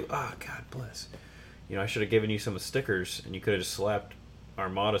you should do? Oh, God bless. I should have given you some stickers, and you could have just slapped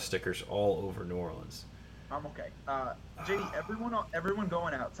Armada stickers all over New Orleans. I'm okay. JD, everyone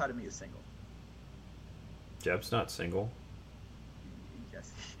going outside of me is single. Jeb's not single.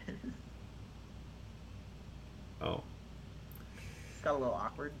 Yes. Oh. It's got a little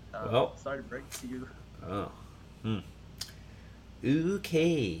awkward. Sorry to break to you. Oh.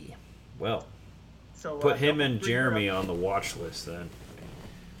 Okay. Well. So, put him and Jeremy on the watch list then.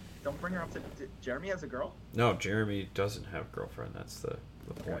 Don't bring her up to. Jeremy has a girl? No, Jeremy doesn't have a girlfriend. That's the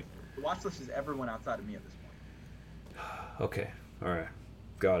point. The watch list is everyone outside of me at this point. Okay. All right.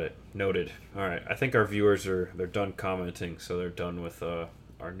 Got it. Noted. All right. I think our viewers they're done commenting, so they're done with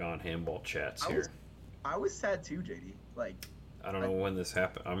our non-handball chats here. I was sad too, JD. I don't know when this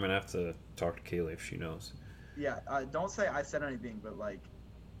happened. I'm gonna have to talk to Kaylee if she knows. Yeah. Don't say I said anything, but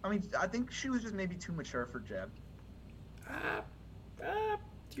I think she was just maybe too mature for Jeb.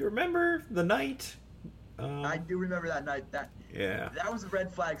 Do you remember the night? I do remember that night. That was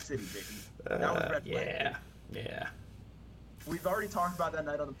red flag city, baby. That was red flag. Yeah. We've already talked about that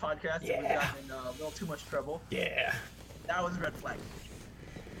night on the podcast. Yeah. And we got in a little too much trouble. Yeah. That was red flag.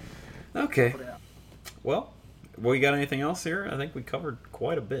 Okay. Well, you got anything else here? I think we covered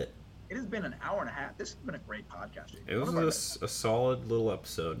quite a bit. It has been an hour and a half. This has been a great podcast. It was a solid little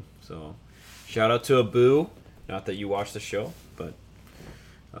episode. So, shout out to Abu. Not that you watch the show, but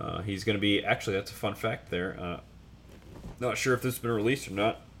he's going to be... Actually, that's a fun fact there. Not sure if this has been released or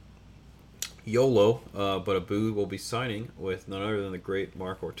not. YOLO, but Abu will be signing with none other than the great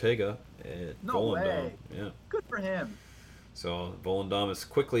Mark Ortega at Volendam. Yeah. Good for him. So Volendam is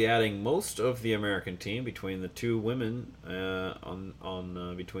quickly adding most of the American team between the 2 women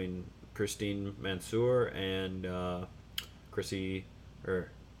between Christine Mansour and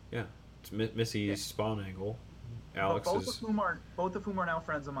Missy Sponangle. Alex both is of whom are now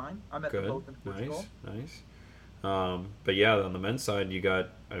friends of mine. I met them good. both in Portugal. Nice. But yeah, on the men's side, you got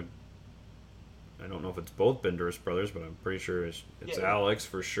I don't know if it's both Bindorus brothers, but I'm pretty sure it's Yeah, Alex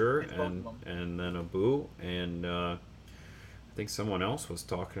for sure, it's both and of and then Abu, and I think someone else was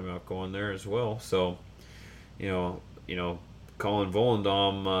talking about going there as well. So, calling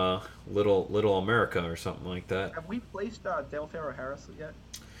Volendam Little America or something like that. Have we placed Dale Farrow Harris yet?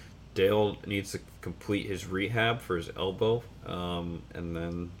 Dale needs to complete his rehab for his elbow, and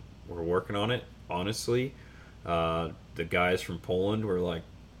then we're working on it. Honestly, the guys from Poland were like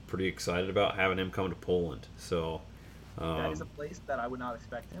pretty excited about having him come to Poland. So That is a place that I would not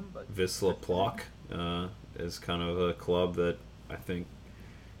expect him, but Wisla Plock is kind of a club that I think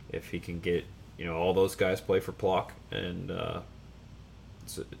if he can get, all those guys play for Plock, and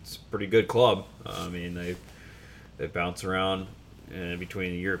it's a pretty good club. I mean, they bounce around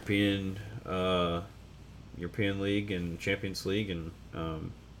between the European League and Champions League, and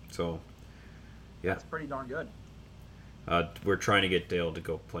so yeah, that's pretty darn good. we're trying to get Dale to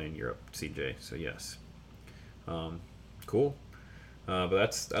go play in Europe, CJ. So yes, cool. But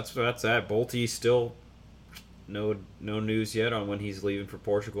that's at. Bolte still no news yet on when he's leaving for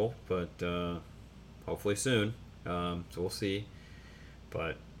Portugal, but hopefully soon. So we'll see.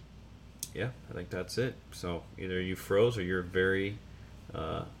 But yeah, I think that's it. So either you froze or you're very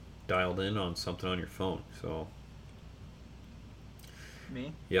dialed in on something on your phone. So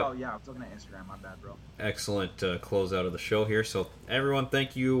Me? Yep. Oh yeah, I was looking at Instagram. My bad, bro. excellent closeout of the show here. So everyone,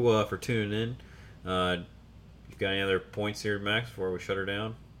 thank you for tuning in. You got any other points here, Max, before we shut her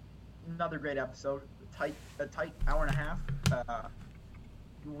down? Another great episode. A tight hour and a half.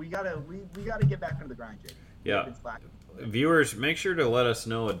 We gotta get back into the grind, JD. Yeah. We've been slacking. Viewers, make sure to let us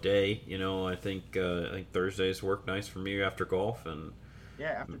know a day. I think Thursdays work nice for me after golf, and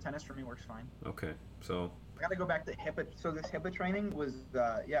Yeah, after tennis for me works fine. okay, so I gotta go back to HIPAA. So this HIPAA training was,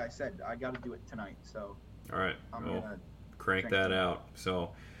 I said I gotta do it tonight. So all right, I'm we'll gonna crank drink that some. out.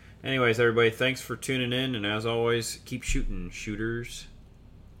 So, anyways, everybody, thanks for tuning in, and as always, keep shooting, shooters.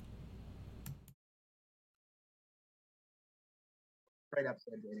 Great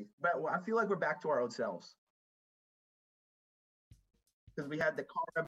episode, JD. But I feel like we're back to our old selves because we had the car